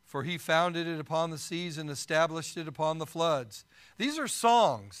 2, for he founded it upon the seas and established it upon the floods. These are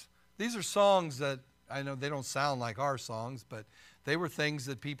songs. These are songs that, I know they don't sound like our songs, but they were things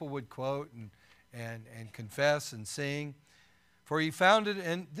that people would quote and confess and sing. For he founded,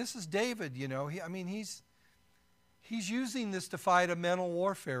 and this is David, you know. He's using this to fight a mental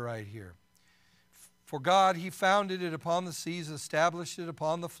warfare right here. For God, he founded it upon the seas, established it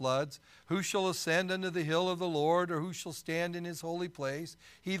upon the floods. Who shall ascend unto the hill of the Lord, or who shall stand in his holy place?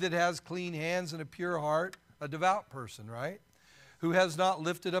 He that has clean hands and a pure heart, a devout person, right? Who has not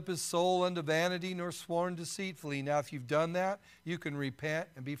lifted up his soul unto vanity, nor sworn deceitfully. Now, if you've done that, you can repent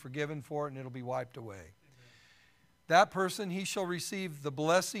and be forgiven for it, and it'll be wiped away. That person, he shall receive the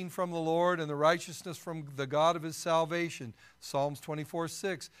blessing from the Lord and the righteousness from the God of his salvation. Psalms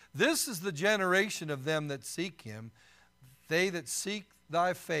 24:6. This is the generation of them that seek him, they that seek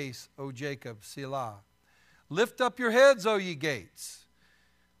thy face, O Jacob, Selah. Lift up your heads, O ye gates.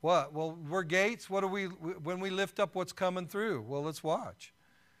 What? Well, we're gates. What do we, when we lift up what's coming through? Well, let's watch.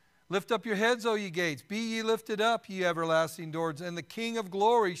 Lift up your heads, O ye gates. Be ye lifted up, ye everlasting doors, and the King of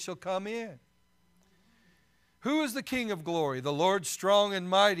glory shall come in. Who is the King of glory? The Lord strong and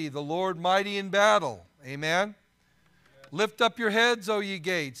mighty, the Lord mighty in battle. Amen? Yes. Lift up your heads, O ye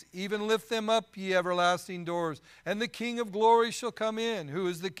gates, even lift them up, ye everlasting doors, and the King of glory shall come in. Who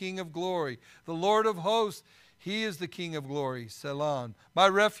is the King of glory? The Lord of hosts, he is the King of glory. Selah, my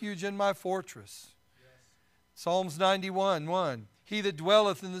refuge and my fortress. Yes. Psalms 91:1. He that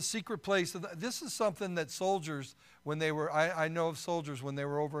dwelleth in the secret place of this is something that soldiers, when they were, I know of soldiers when they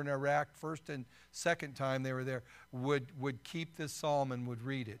were over in Iraq, first and second time they were there, would keep this psalm and would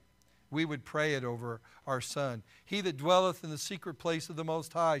read it. We would pray it over our son. He that dwelleth in the secret place of the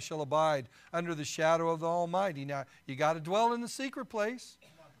Most High shall abide under the shadow of the Almighty. Now, you got to dwell in the secret place.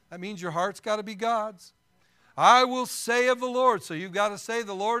 That means your heart's got to be God's. I will say of the Lord. So you've got to say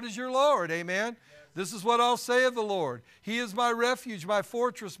the Lord is your Lord. Amen. This is what I'll say of the Lord. He is my refuge, my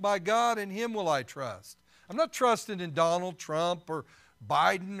fortress, my God, in him will I trust. I'm not trusting in Donald Trump or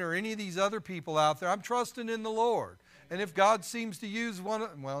Biden or any of these other people out there. I'm trusting in the Lord. And if God seems to use one of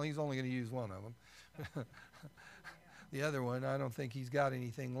them, well, he's only going to use one of them. The other one, I don't think he's got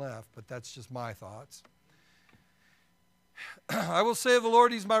anything left, but that's just my thoughts. I will say of the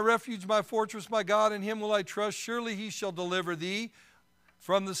Lord, he's my refuge, my fortress, my God, in him will I trust. Surely he shall deliver thee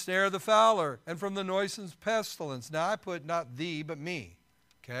from the snare of the fowler and from the noisome pestilence. Now I put not thee, but me.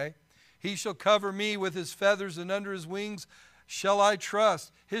 Okay? He shall cover me with his feathers, and under his wings shall I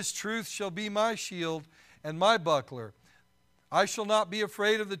trust. His truth shall be my shield and my buckler. I shall not be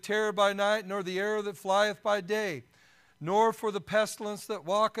afraid of the terror by night, nor the arrow that flieth by day, nor for the pestilence that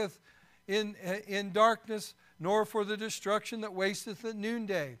walketh in darkness, nor for the destruction that wasteth at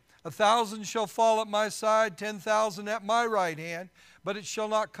noonday. 1,000 shall fall at my side, 10,000 at my right hand, but it shall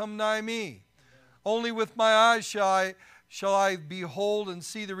not come nigh me. Amen. Only with my eyes shall I behold and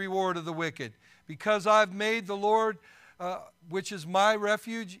see the reward of the wicked. Because I've made the Lord, which is my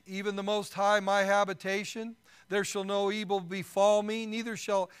refuge, even the Most High, my habitation, there shall no evil befall me, neither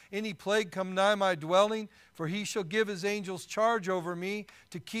shall any plague come nigh my dwelling, for he shall give his angels charge over me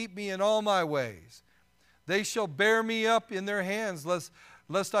to keep me in all my ways. They shall bear me up in their hands,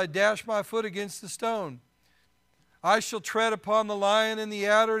 lest I dash my foot against the stone. I shall tread upon the lion and the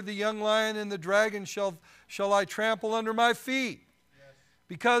adder, the young lion and the dragon shall I trample under my feet.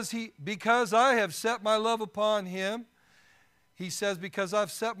 Yes. Because I have set my love upon him, he says, because I've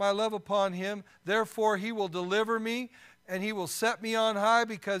set my love upon him, therefore he will deliver me, and he will set me on high,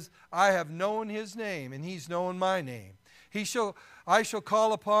 because I have known his name, and he's known my name. I shall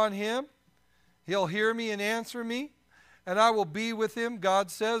call upon him, he'll hear me and answer me. And I will be with him,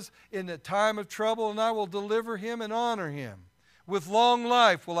 God says, in the time of trouble, and I will deliver him and honor him. With long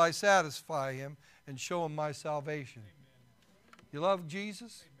life will I satisfy him and show him my salvation. Amen. You love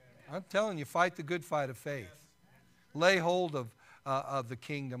Jesus? Amen. I'm telling you, fight the good fight of faith. Yes. Lay hold of the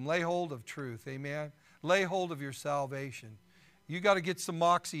kingdom. Lay hold of truth. Amen. Lay hold of your salvation. You got to get some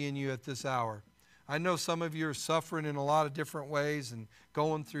moxie in you at this hour. I know some of you are suffering in a lot of different ways and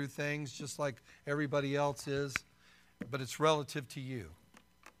going through things just like everybody else is. But it's relative to you.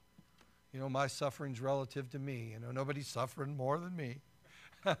 You know, my suffering's relative to me. You know, nobody's suffering more than me.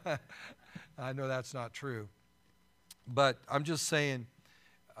 I know that's not true. But I'm just saying,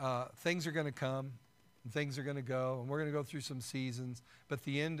 things are going to come, and things are going to go, and we're going to go through some seasons. But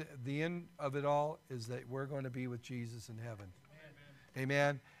the end of it all is that we're going to be with Jesus in heaven.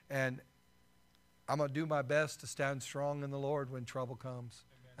 Amen. And I'm going to do my best to stand strong in the Lord when trouble comes.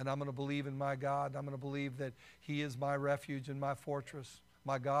 And I'm going to believe in my God. I'm going to believe that He is my refuge and my fortress,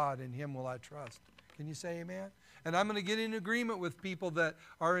 my God. In Him will I trust. Can you say amen? And I'm going to get in agreement with people that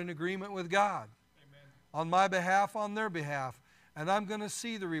are in agreement with God. Amen. On my behalf, on their behalf. And I'm going to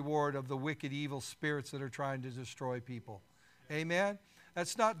see the reward of the wicked, evil spirits that are trying to destroy people. Yes. Amen?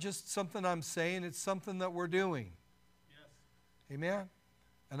 That's not just something I'm saying. It's something that we're doing. Yes. Amen?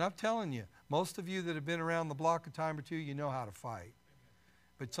 And I'm telling you, most of you that have been around the block a time or two, you know how to fight.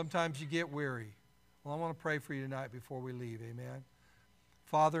 But sometimes you get weary. Well, I want to pray for you tonight before we leave. Amen.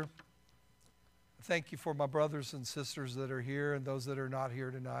 Father, thank you for my brothers and sisters that are here and those that are not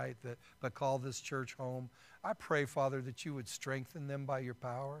here tonight but call this church home. I pray, Father, that you would strengthen them by your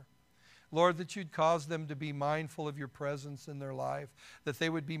power. Lord, that you'd cause them to be mindful of your presence in their life, that they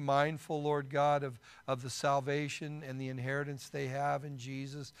would be mindful, Lord God, of the salvation and the inheritance they have in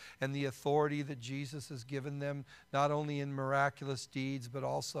Jesus and the authority that Jesus has given them, not only in miraculous deeds, but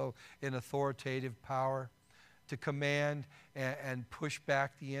also in authoritative power to command and push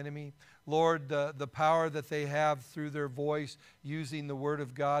back the enemy. Lord, the power that they have through their voice using the Word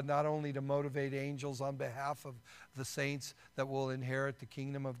of God, not only to motivate angels on behalf of the saints that will inherit the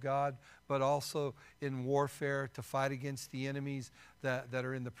kingdom of God, but also in warfare to fight against the enemies that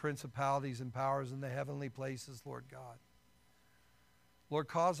are in the principalities and powers in the heavenly places, Lord God. Lord,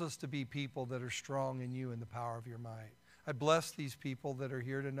 cause us to be people that are strong in you in the power of your might. I bless these people that are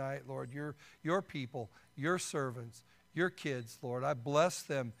here tonight, Lord, your people, your servants, your kids, Lord. I bless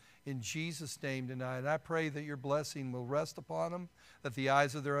them in Jesus' name tonight. And I pray that your blessing will rest upon them, that the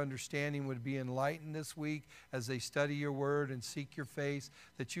eyes of their understanding would be enlightened this week as they study your word and seek your face,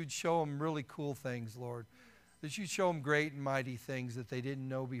 that you'd show them really cool things, Lord, that you'd show them great and mighty things that they didn't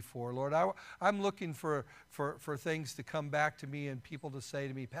know before. Lord, I'm looking for things to come back to me and people to say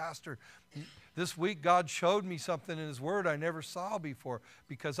to me, Pastor, this week God showed me something in his word I never saw before,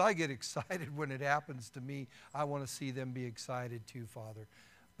 because I get excited when it happens to me. I want to see them be excited too, Father.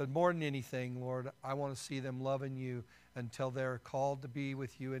 But more than anything, Lord, I want to see them loving you until they're called to be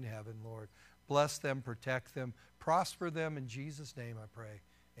with you in heaven, Lord. Bless them, protect them, prosper them. In Jesus' name I pray.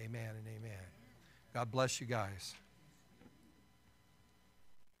 Amen and amen. God bless you guys.